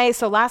 Brett and I,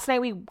 so last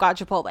night we got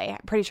Chipotle. I'm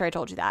pretty sure I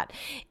told you that.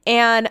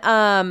 And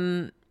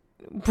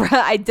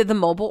I did the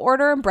mobile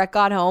order and Brett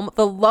got home.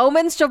 The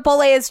Loman's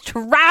Chipotle is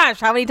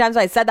trash. How many times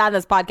have I said that in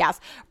this podcast?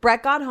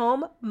 Brett got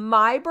home,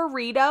 my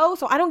burrito.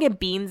 So I don't get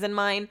beans in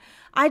mine.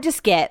 I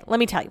just get, let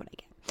me tell you what I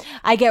get.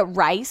 I get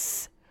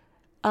rice,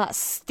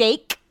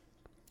 steak,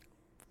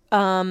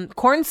 corn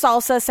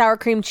salsa, sour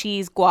cream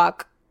cheese,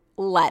 guac,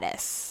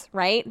 lettuce,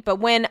 right? But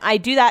when I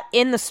do that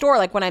in the store,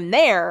 like when I'm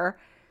there,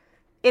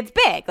 it's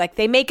big. Like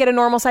they make it a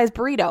normal size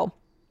burrito.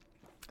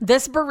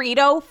 This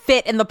burrito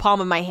fit in the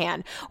palm of my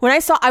hand. When I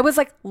saw, I was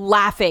like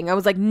laughing. I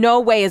was like, no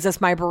way is this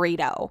my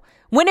burrito.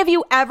 When have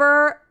you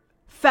ever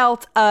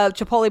felt a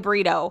Chipotle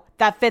burrito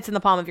that fits in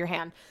the palm of your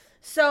hand?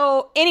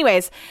 So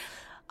anyways,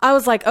 I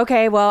was like,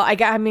 okay, well, I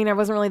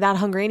wasn't really that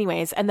hungry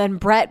anyways. And then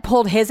Brett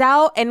pulled his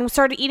out and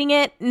started eating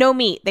it. No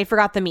meat. They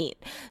forgot the meat.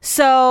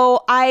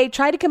 So I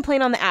tried to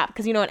complain on the app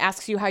because, you know, it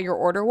asks you how your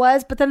order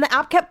was. But then the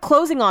app kept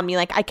closing on me.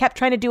 Like I kept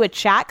trying to do a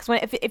chat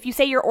because if you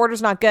say your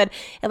order's not good,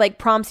 it like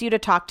prompts you to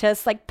talk to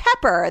us like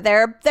Pepper,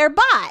 their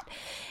bot.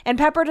 And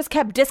Pepper just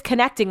kept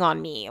disconnecting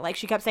on me. Like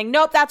she kept saying,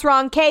 nope, that's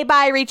wrong. Okay,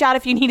 bye. Reach out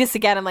if you need us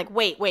again. I'm like,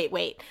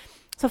 wait.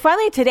 So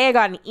finally today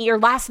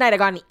last night I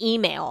got an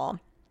email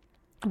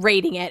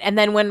rating it. And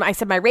then when I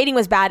said my rating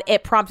was bad,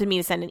 it prompted me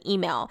to send an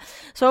email.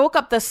 So I woke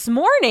up this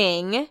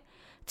morning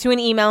to an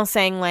email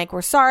saying like,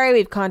 we're sorry,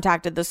 we've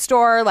contacted the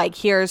store. Like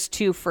here's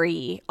 2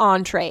 free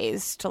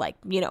entrees to like,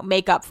 you know,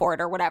 make up for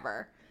it or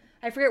whatever.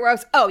 I forget where I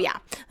was. Oh yeah.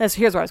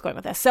 Here's where I was going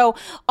with this. So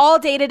all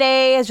day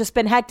today has just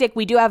been hectic.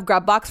 We do have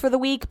Grubbox for the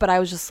week, but I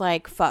was just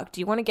like, fuck,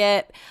 do you want to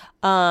get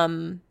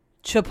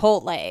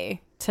Chipotle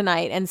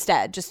tonight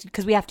instead, just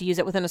because we have to use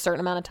it within a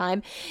certain amount of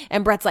time?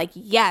 And Brett's like,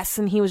 yes.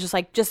 And he was just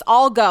like, just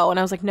all go. And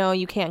I was like, no,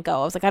 you can't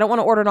go. I was like, I don't want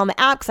to order it on the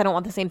app because I don't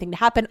want the same thing to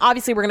happen.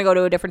 Obviously, we're going to go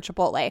to a different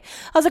Chipotle. I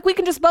was like, we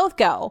can just both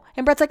go.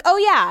 And Brett's like, oh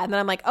yeah. And then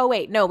I'm like, oh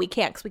wait, no, we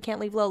can't because we can't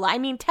leave Lola. I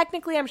mean,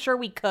 technically, I'm sure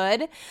we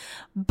could,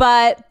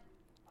 but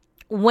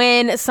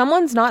when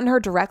someone's not in her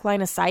direct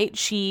line of sight,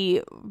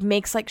 she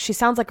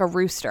sounds like a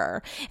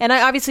rooster. And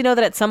I obviously know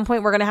that at some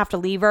point we're going to have to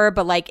leave her,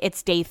 but like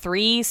it's day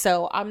 3.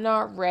 So I'm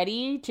not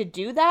ready to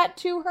do that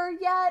to her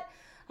yet.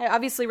 I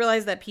obviously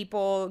realize that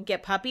people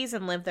get puppies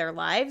and live their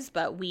lives,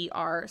 but we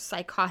are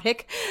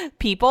psychotic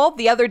people.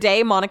 The other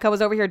day, Monica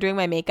was over here doing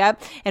my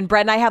makeup and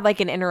Brett and I had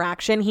like an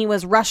interaction. He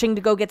was rushing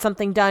to go get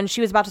something done.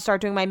 She was about to start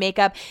doing my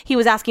makeup. He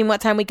was asking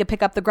what time we could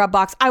pick up the grub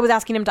box. I was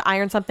asking him to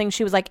iron something.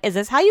 She was like, is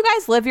this how you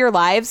guys live your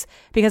lives?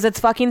 Because it's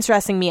fucking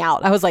stressing me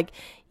out. I was like,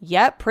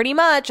 yep, pretty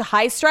much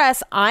high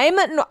stress. I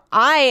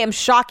am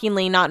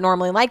shockingly not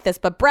normally like this,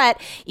 but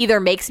Brett either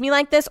makes me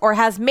like this or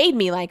has made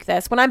me like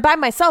this. When I'm by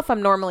myself,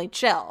 I'm normally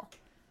chill.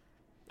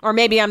 Or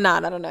maybe I'm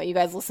not. I don't know. You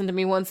guys listen to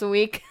me once a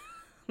week.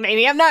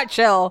 Maybe I'm not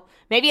chill.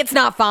 Maybe it's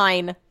not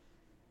fine.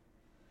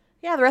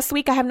 Yeah, the rest of the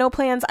week I have no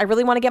plans. I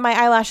really want to get my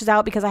eyelashes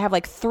out because I have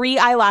like 3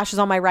 eyelashes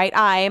on my right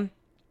eye.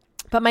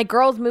 But my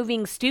girl's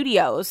moving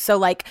studios, so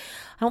like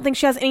I don't think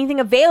she has anything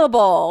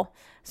available.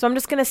 So I'm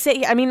just going to sit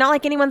here. I mean, not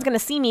like anyone's going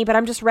to see me, but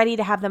I'm just ready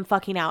to have them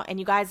fucking out. And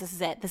you guys, this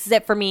is it. This is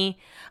it for me.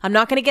 I'm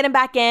not going to get them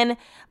back in.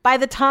 By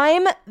the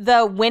time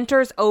the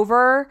winter's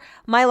over,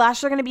 my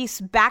lashes are going to be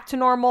back to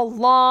normal,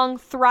 long,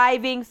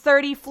 thriving,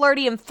 30,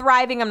 flirty, and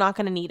thriving. I'm not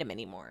going to need them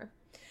anymore.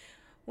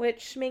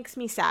 Which makes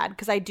me sad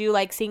because I do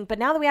like seeing, but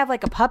now that we have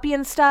like a puppy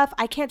and stuff,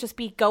 I can't just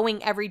be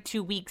going every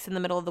 2 weeks in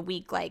the middle of the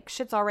week. Like,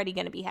 shit's already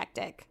going to be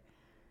hectic.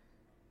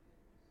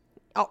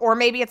 Or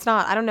maybe it's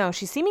not. I don't know.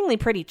 She's seemingly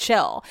pretty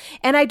chill.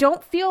 And I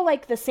don't feel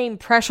like the same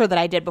pressure that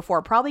I did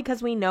before, probably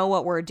because we know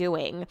what we're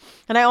doing.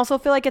 And I also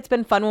feel like it's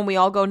been fun when we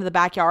all go into the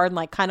backyard and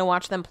like kind of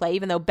watch them play,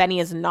 even though Benny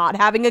is not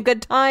having a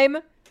good time.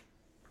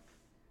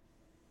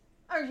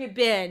 Where you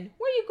been?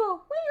 Where you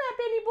go? Where you at,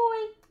 Benny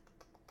boy?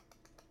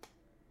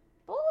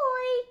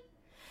 Boy.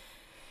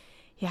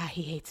 Yeah,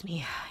 he hates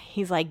me.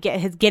 He's like,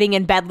 his getting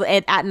in bed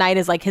at night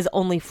is like his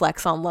only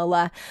flex on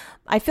Lola.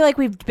 I feel like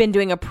we've been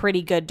doing a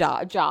pretty good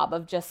job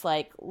of just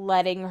like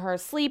letting her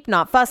sleep,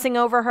 not fussing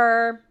over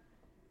her.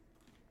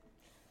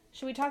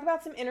 Should we talk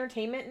about some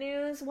entertainment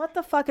news? What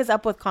the fuck is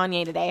up with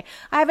Kanye today?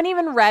 I haven't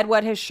even read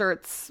what his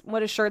shirts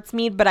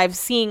mean, but I'm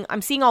seeing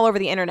all over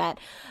the internet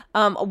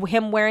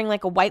him wearing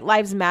like a White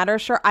Lives Matter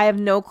shirt. I have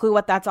no clue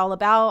what that's all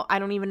about. I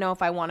don't even know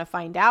if I want to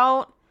find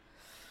out.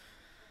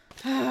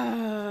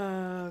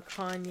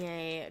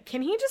 Kanye.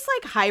 Can he just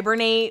like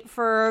hibernate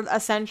for a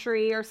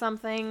century or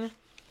something?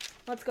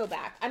 Let's go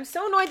back. I'm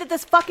so annoyed that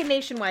this fucking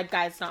Nationwide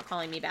guy's not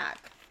calling me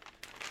back.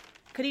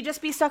 Could he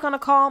just be stuck on a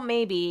call?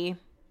 Maybe.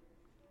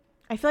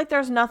 I feel like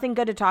there's nothing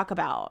good to talk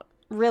about.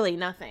 Really,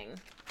 nothing.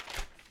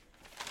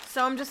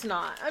 So I'm just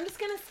not. I'm just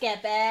gonna skip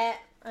it.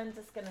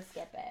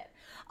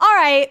 All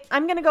right.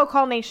 I'm gonna go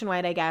call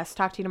Nationwide, I guess.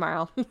 Talk to you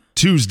tomorrow.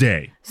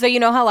 Tuesday. So you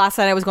know how last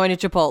night I was going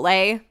to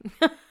Chipotle?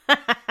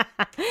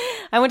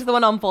 I went to the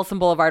one on Folsom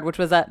Boulevard, which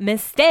was a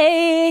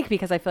mistake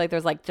because I feel like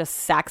there's like just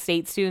Sac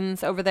State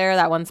students over there.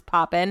 That one's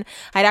popping.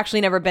 I'd actually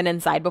never been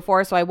inside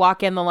before, so I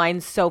walk in, the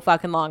line's so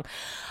fucking long.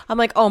 I'm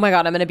like, oh my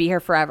God, I'm going to be here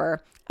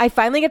forever. I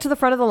finally get to the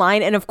front of the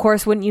line, and of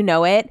course, wouldn't you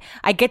know it,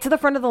 I get to the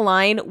front of the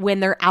line when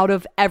they're out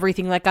of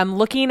everything. Like I'm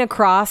looking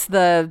across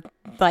the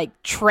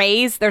like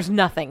trays, there's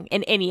nothing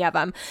in any of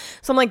them.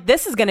 So I'm like,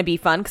 this is going to be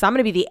fun because I'm going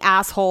to be the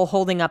asshole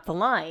holding up the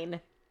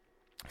line.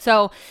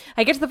 So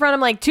I get to the front,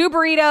 I'm like, 2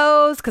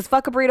 burritos, because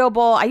fuck a burrito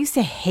bowl. I used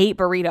to hate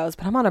burritos,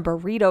 but I'm on a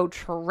burrito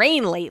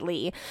train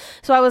lately.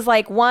 So I was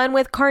like, 1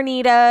 with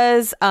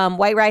carnitas,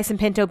 white rice and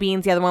pinto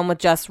beans, the other one with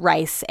just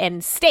rice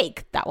and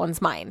steak. That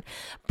one's mine.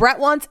 Brett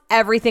wants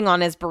everything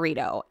on his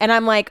burrito. And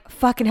I'm like,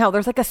 fucking hell,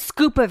 there's like a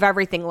scoop of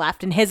everything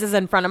left, and his is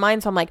in front of mine.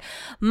 So I'm like,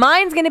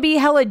 mine's going to be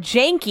hella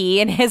janky,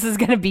 and his is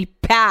going to be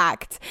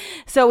packed.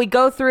 So we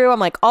go through, I'm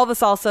like, all the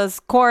salsas,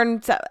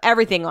 corn,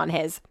 everything on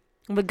his.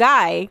 The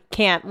guy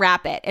can't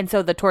wrap it. And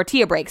so the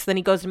tortilla breaks. Then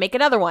he goes to make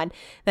another one.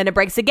 Then it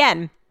breaks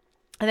again.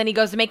 And then he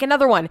goes to make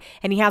another one.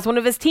 And he has one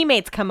of his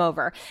teammates come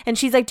over. And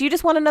she's like, do you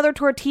just want another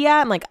tortilla?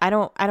 I'm like, I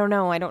don't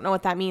know. I don't know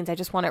what that means. I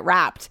just want it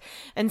wrapped.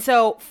 And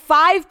so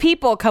 5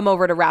 people come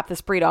over to wrap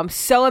this burrito. I'm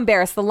so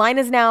embarrassed. The line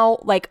is now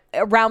like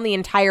around the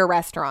entire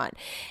restaurant.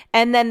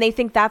 And then they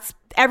think that's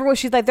everyone.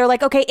 They're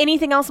like, okay,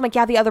 anything else? I'm like,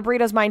 yeah, the other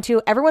burrito's mine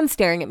too. Everyone's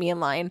staring at me in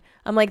line.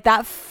 I'm like,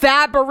 that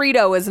fat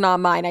burrito is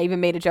not mine. I even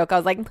made a joke. I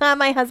was like,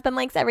 my husband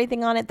likes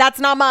everything on it. That's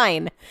not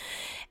mine.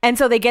 And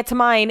so they get to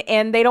mine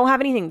and they don't have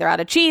anything. They're out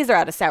of cheese. They're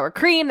out of sour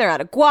cream. They're out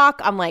of guac.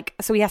 I'm like,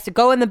 so he has to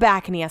go in the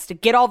back and he has to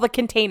get all the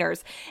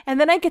containers. And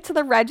then I get to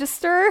the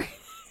register and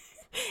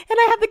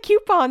I had the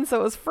coupon. So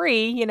it was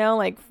free, you know,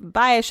 like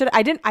buy. I thought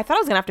I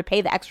was going to have to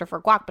pay the extra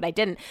for guac, but I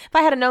didn't. If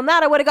I had known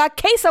that, I would have got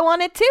queso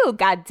on it too.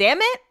 God damn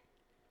it.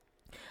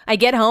 I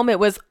get home. It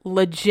was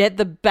legit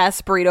the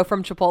best burrito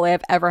from Chipotle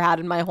I've ever had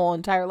in my whole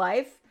entire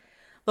life.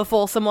 The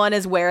Folsom one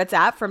is where it's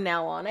at from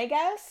now on, I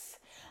guess.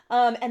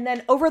 And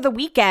then over the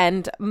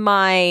weekend,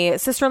 my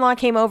sister-in-law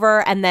came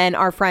over, and then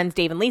our friends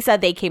Dave and Lisa,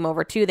 they came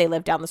over too. They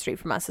live down the street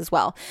from us as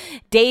well.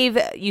 Dave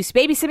used to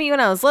babysit me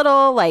when I was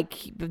little, like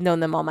I've known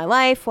them all my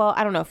life. Well,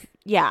 I don't know if,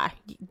 yeah,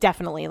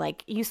 definitely.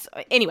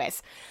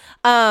 Anyways,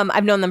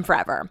 I've known them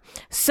forever.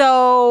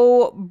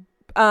 So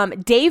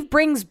Dave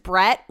brings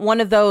Brett one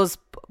of those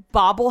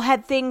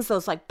bobblehead things,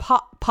 those like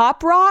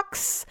pop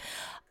rocks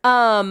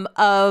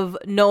of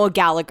Noah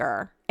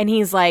Gallagher. And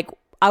he's like,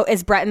 oh,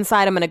 is Brett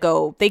inside? I'm going to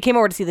go. They came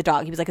over to see the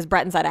dog. He was like, is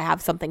Brett inside? I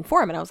have something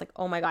for him. And I was like,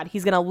 oh my God,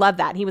 he's going to love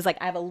that. And he was like,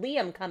 I have a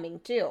Liam coming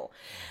too.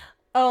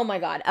 Oh my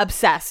God,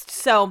 obsessed.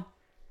 So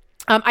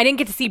I didn't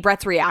get to see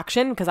Brett's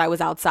reaction because I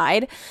was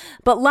outside.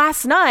 But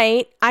last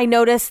night, I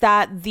noticed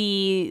that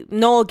the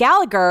Noel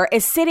Gallagher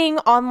is sitting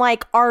on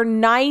like our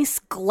nice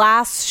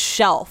glass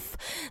shelf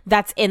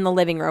that's in the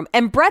living room.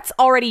 And Brett's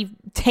already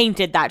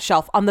tainted that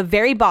shelf. On the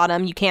very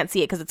bottom, you can't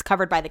see it because it's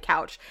covered by the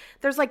couch.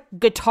 There's like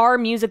guitar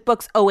music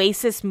books,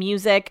 Oasis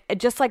music,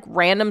 just like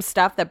random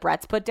stuff that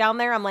Brett's put down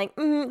there. I'm like,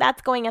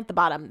 that's going at the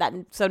bottom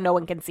so no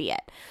one can see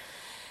it.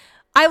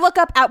 I look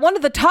up at one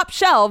of the top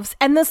shelves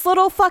and this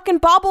little fucking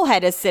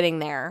bobblehead is sitting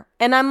there.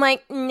 And I'm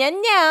like,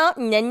 no,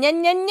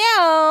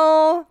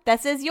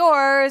 this is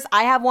yours.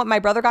 I have one. My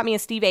brother got me a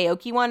Steve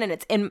Aoki one and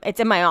it's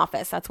in my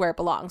office. That's where it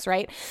belongs,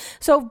 right?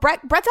 So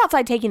Brett's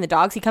outside taking the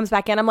dogs. He comes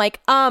back in. I'm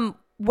like,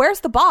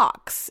 where's the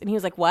box? And he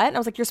was like, what? And I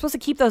was like, you're supposed to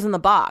keep those in the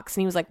box.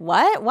 And he was like,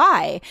 what?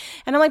 Why?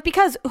 And I'm like,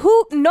 because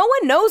no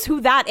one knows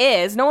who that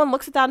is. No one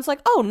looks at that and it's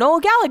like, oh, Noel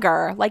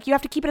Gallagher. Like, you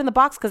have to keep it in the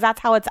box because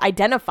that's how it's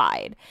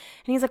identified.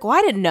 And he's like, well,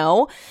 I didn't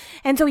know.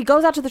 And so he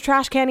goes out to the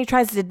trash can. He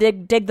tries to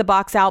dig the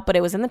box out, but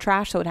it was in the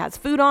trash. So it has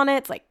food on it.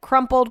 It's like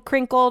crumpled,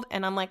 crinkled.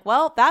 And I'm like,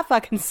 well, that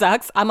fucking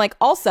sucks. I'm like,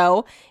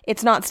 also,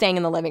 it's not staying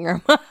in the living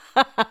room.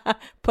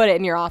 Put it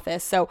in your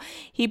office. So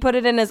he put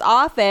it in his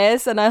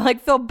office and I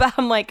like feel bad.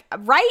 I'm like,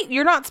 right?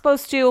 You're not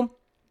supposed to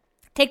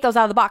take those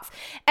out of the box.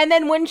 And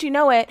then wouldn't you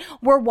know it,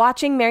 we're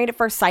watching Married at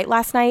First Sight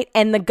last night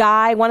and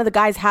one of the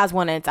guys has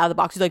one and it's out of the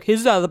box. He's like,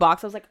 his is out of the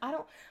box. I was like,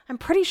 I'm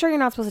pretty sure you're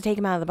not supposed to take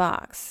him out of the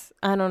box.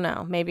 I don't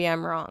know. Maybe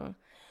I'm wrong.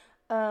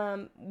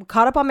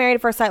 Caught up on Married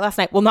at First Sight last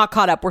night. Well, not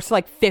caught up. We're still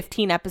like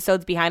 15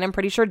 episodes behind. I'm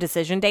pretty sure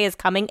decision day is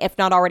coming, if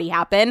not already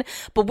happened.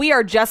 But we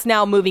are just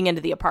now moving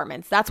into the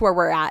apartments. That's where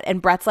we're at.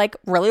 And Brett's like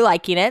really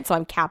liking it. So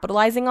I'm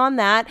capitalizing on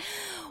that.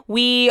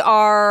 We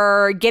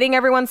are getting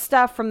everyone's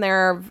stuff from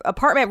their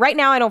apartment. Right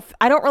now,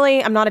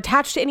 I'm not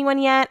attached to anyone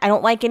yet. I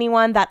don't like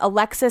anyone. That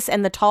Alexis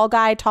and the tall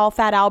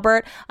fat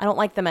Albert, I don't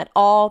like them at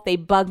all. They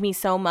bug me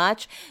so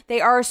much. They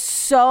are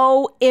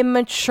so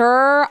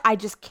immature. I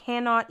just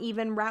cannot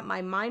even wrap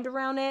my mind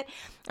around it.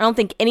 I don't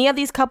think any of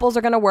these couples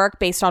are going to work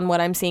based on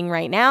what I'm seeing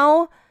right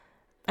now.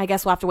 I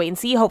guess we'll have to wait and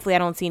see. Hopefully I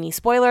don't see any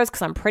spoilers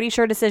because I'm pretty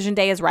sure decision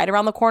day is right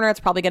around the corner. It's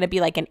probably going to be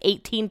like an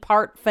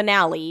 18-part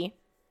finale.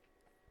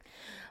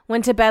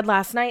 Went to bed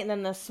last night and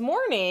then this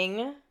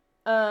morning,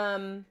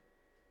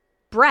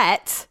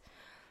 Brett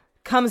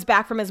comes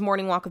back from his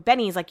morning walk with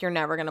Benny. He's like, you're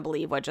never going to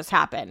believe what just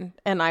happened.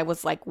 And I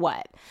was like,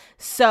 what?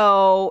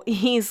 So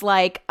he's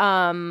like,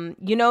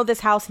 you know this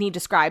house? And he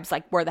describes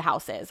like where the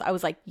house is. I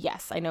was like,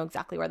 yes, I know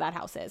exactly where that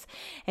house is.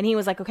 And he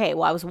was like, okay,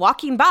 well, I was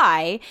walking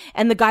by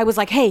and the guy was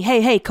like,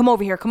 hey, come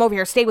over here.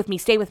 Stay with me.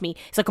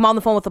 He's like, I'm on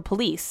the phone with the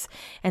police.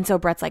 And so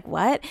Brett's like,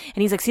 what?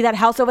 And he's like, see that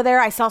house over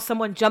there? I saw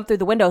someone jump through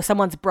the window.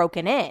 Someone's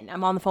broken in.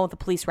 I'm on the phone with the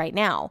police right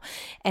now.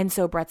 And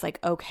so Brett's like,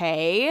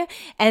 okay.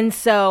 And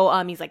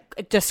so he's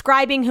like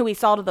describing who he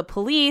saw to the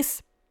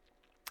police.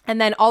 And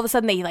then all of a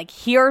sudden they like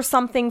hear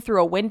something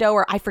through a window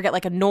or I forget,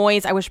 like a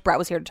noise. I wish Brett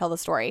was here to tell the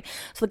story.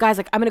 So the guy's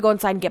like, I'm going to go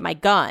inside and get my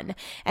gun.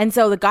 And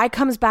so the guy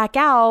comes back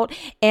out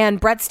and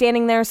Brett's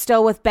standing there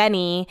still with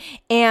Benny.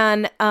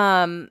 And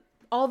all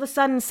of a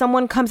sudden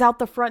someone comes out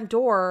the front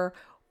door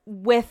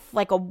with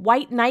like a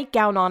white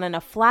nightgown on and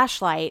a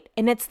flashlight.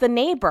 And it's the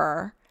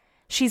neighbor.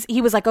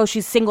 He was like, oh,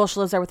 she's single. She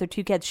lives there with her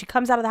 2 kids. She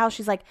comes out of the house.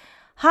 She's like,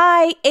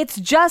 hi, it's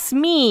just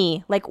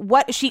me. Like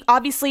what? She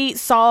obviously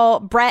saw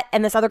Brett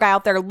and this other guy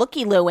out there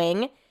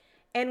looky-looing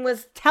and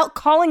was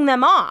calling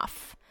them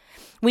off.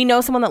 We know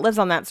someone that lives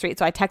on that street.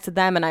 So I texted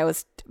them and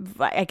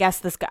I guess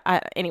this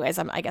guy, anyways,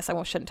 I guess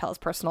I shouldn't tell his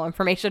personal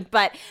information.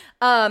 But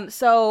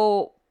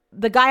so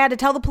the guy had to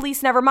tell the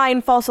police, never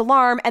mind, false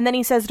alarm. And then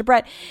he says to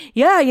Brett,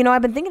 yeah,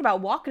 I've been thinking about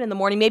walking in the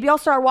morning. Maybe I'll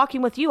start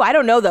walking with you. I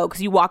don't know, though,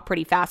 because you walk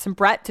pretty fast. And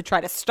Brett, to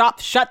try to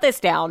shut this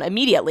down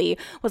immediately,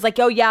 was like,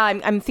 oh, yeah,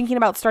 I'm thinking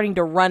about starting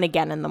to run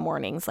again in the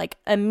mornings. Like,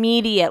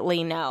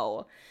 immediately,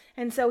 no.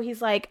 And so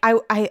he's like, I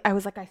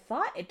was like, I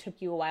thought it took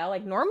you a while.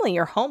 Like, normally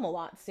you're home a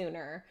lot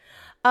sooner.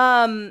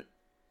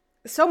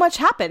 So much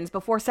happens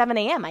before 7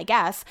 a.m., I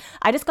guess.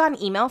 I just got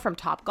an email from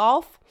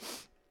Topgolf.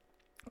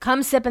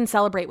 Come sip and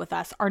celebrate with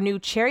us. Our new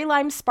cherry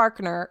lime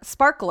sparkler,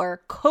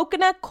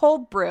 coconut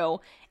cold brew,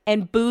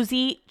 and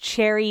boozy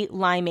cherry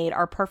limeade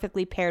are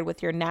perfectly paired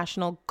with your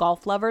National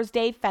Golf Lovers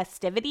Day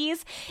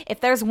festivities. If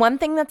there's one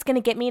thing that's going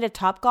to get me to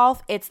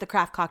Topgolf, it's the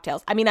craft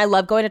cocktails. I mean, I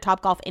love going to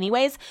Topgolf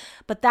anyways,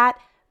 but that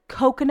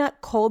coconut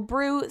cold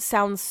brew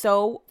sounds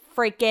so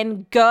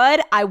freaking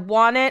good. I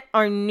want it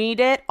or need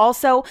it.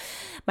 Also,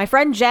 my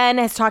friend Jen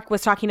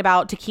was talking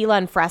about tequila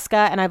and fresca,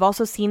 and I've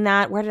also seen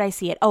that. Where did I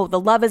see it? Oh, the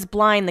Love is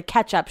Blind, the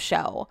ketchup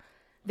show.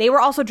 They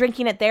were also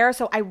drinking it there,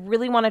 so I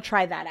really want to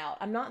try that out.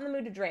 I'm not in the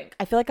mood to drink.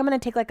 I feel like I'm going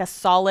to take like a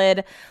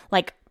solid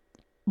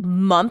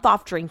month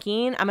off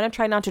drinking. I'm going to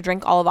try not to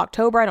drink all of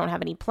October. I don't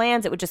have any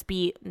plans. It would just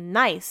be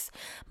nice.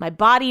 My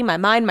body, my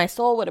mind, my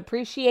soul would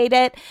appreciate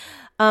it.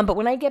 But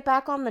when I get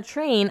back on the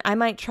train, I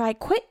might try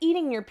quit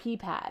eating your pea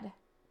pad.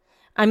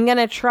 I'm going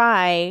to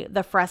try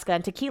the Fresca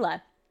and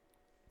tequila.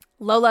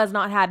 Lola has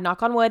not had,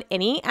 knock on wood,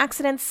 any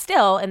accidents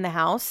still in the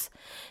house.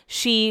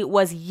 She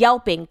was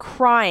yelping,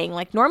 crying.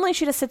 Like normally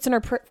she just sits in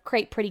her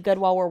crate pretty good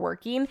while we're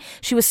working.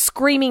 She was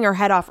screaming her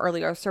head off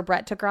earlier. So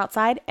Brett took her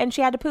outside and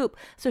she had to poop.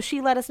 So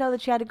she let us know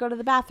that she had to go to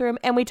the bathroom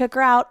and we took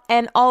her out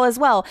and all is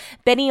well.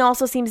 Benny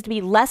also seems to be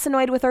less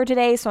annoyed with her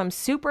today. So I'm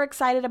super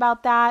excited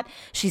about that.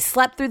 She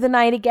slept through the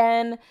night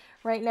again.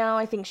 Right now,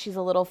 I think she's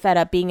a little fed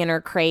up being in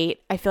her crate.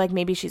 I feel like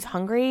maybe she's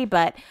hungry,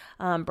 but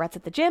Brett's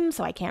at the gym,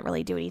 so I can't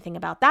really do anything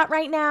about that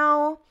right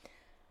now.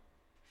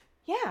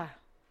 Yeah.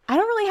 I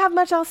don't really have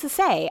much else to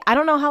say. I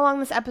don't know how long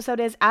this episode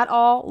is at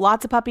all.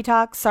 Lots of puppy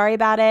talk. Sorry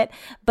about it.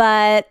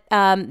 But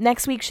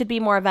next week should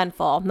be more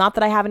eventful. Not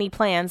that I have any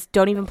plans.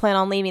 Don't even plan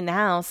on leaving the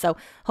house. So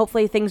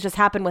hopefully things just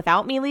happen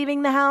without me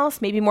leaving the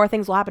house. Maybe more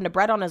things will happen to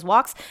Brett on his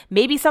walks.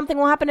 Maybe something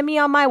will happen to me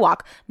on my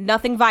walk.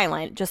 Nothing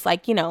violent. Just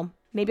like,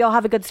 maybe I'll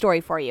have a good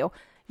story for you.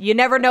 You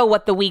never know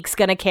what the week's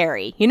going to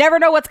carry. You never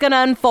know what's going to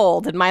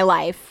unfold in my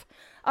life.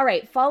 All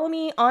right. Follow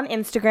me on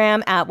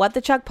Instagram at What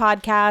the Chuck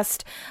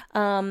Podcast.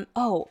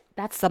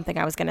 That's something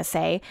I was going to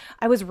say.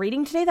 I was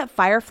reading today that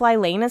Firefly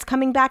Lane is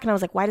coming back, and I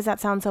was like, why does that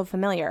sound so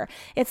familiar?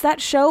 It's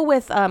that show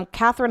with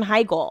Katherine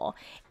Heigl.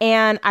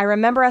 And I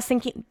remember us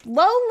thinking,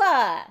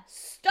 Lola,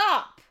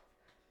 stop.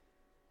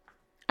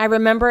 I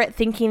remember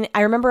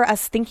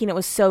us thinking it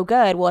was so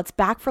good. Well, it's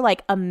back for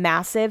like a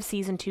massive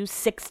season 2,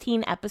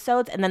 16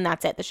 episodes, and then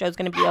that's it. The show's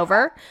going to be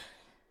over.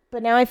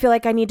 But now I feel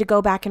like I need to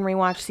go back and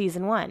rewatch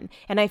season 1.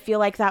 And I feel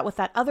like that with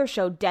that other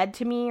show, Dead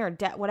to Me or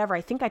whatever.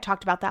 I think I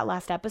talked about that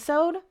last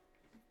episode.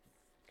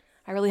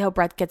 I really hope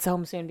Brett gets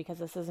home soon because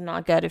this is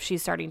not good if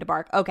she's starting to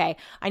bark. Okay,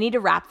 I need to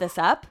wrap this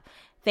up.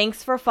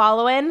 Thanks for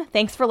following.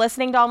 Thanks for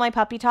listening to all my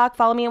puppy talk.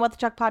 Follow me at What the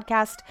Chuck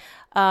Podcast,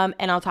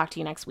 and I'll talk to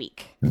you next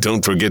week.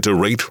 Don't forget to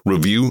rate,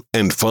 review,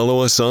 and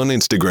follow us on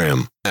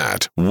Instagram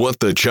at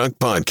What the Chuck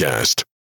Podcast.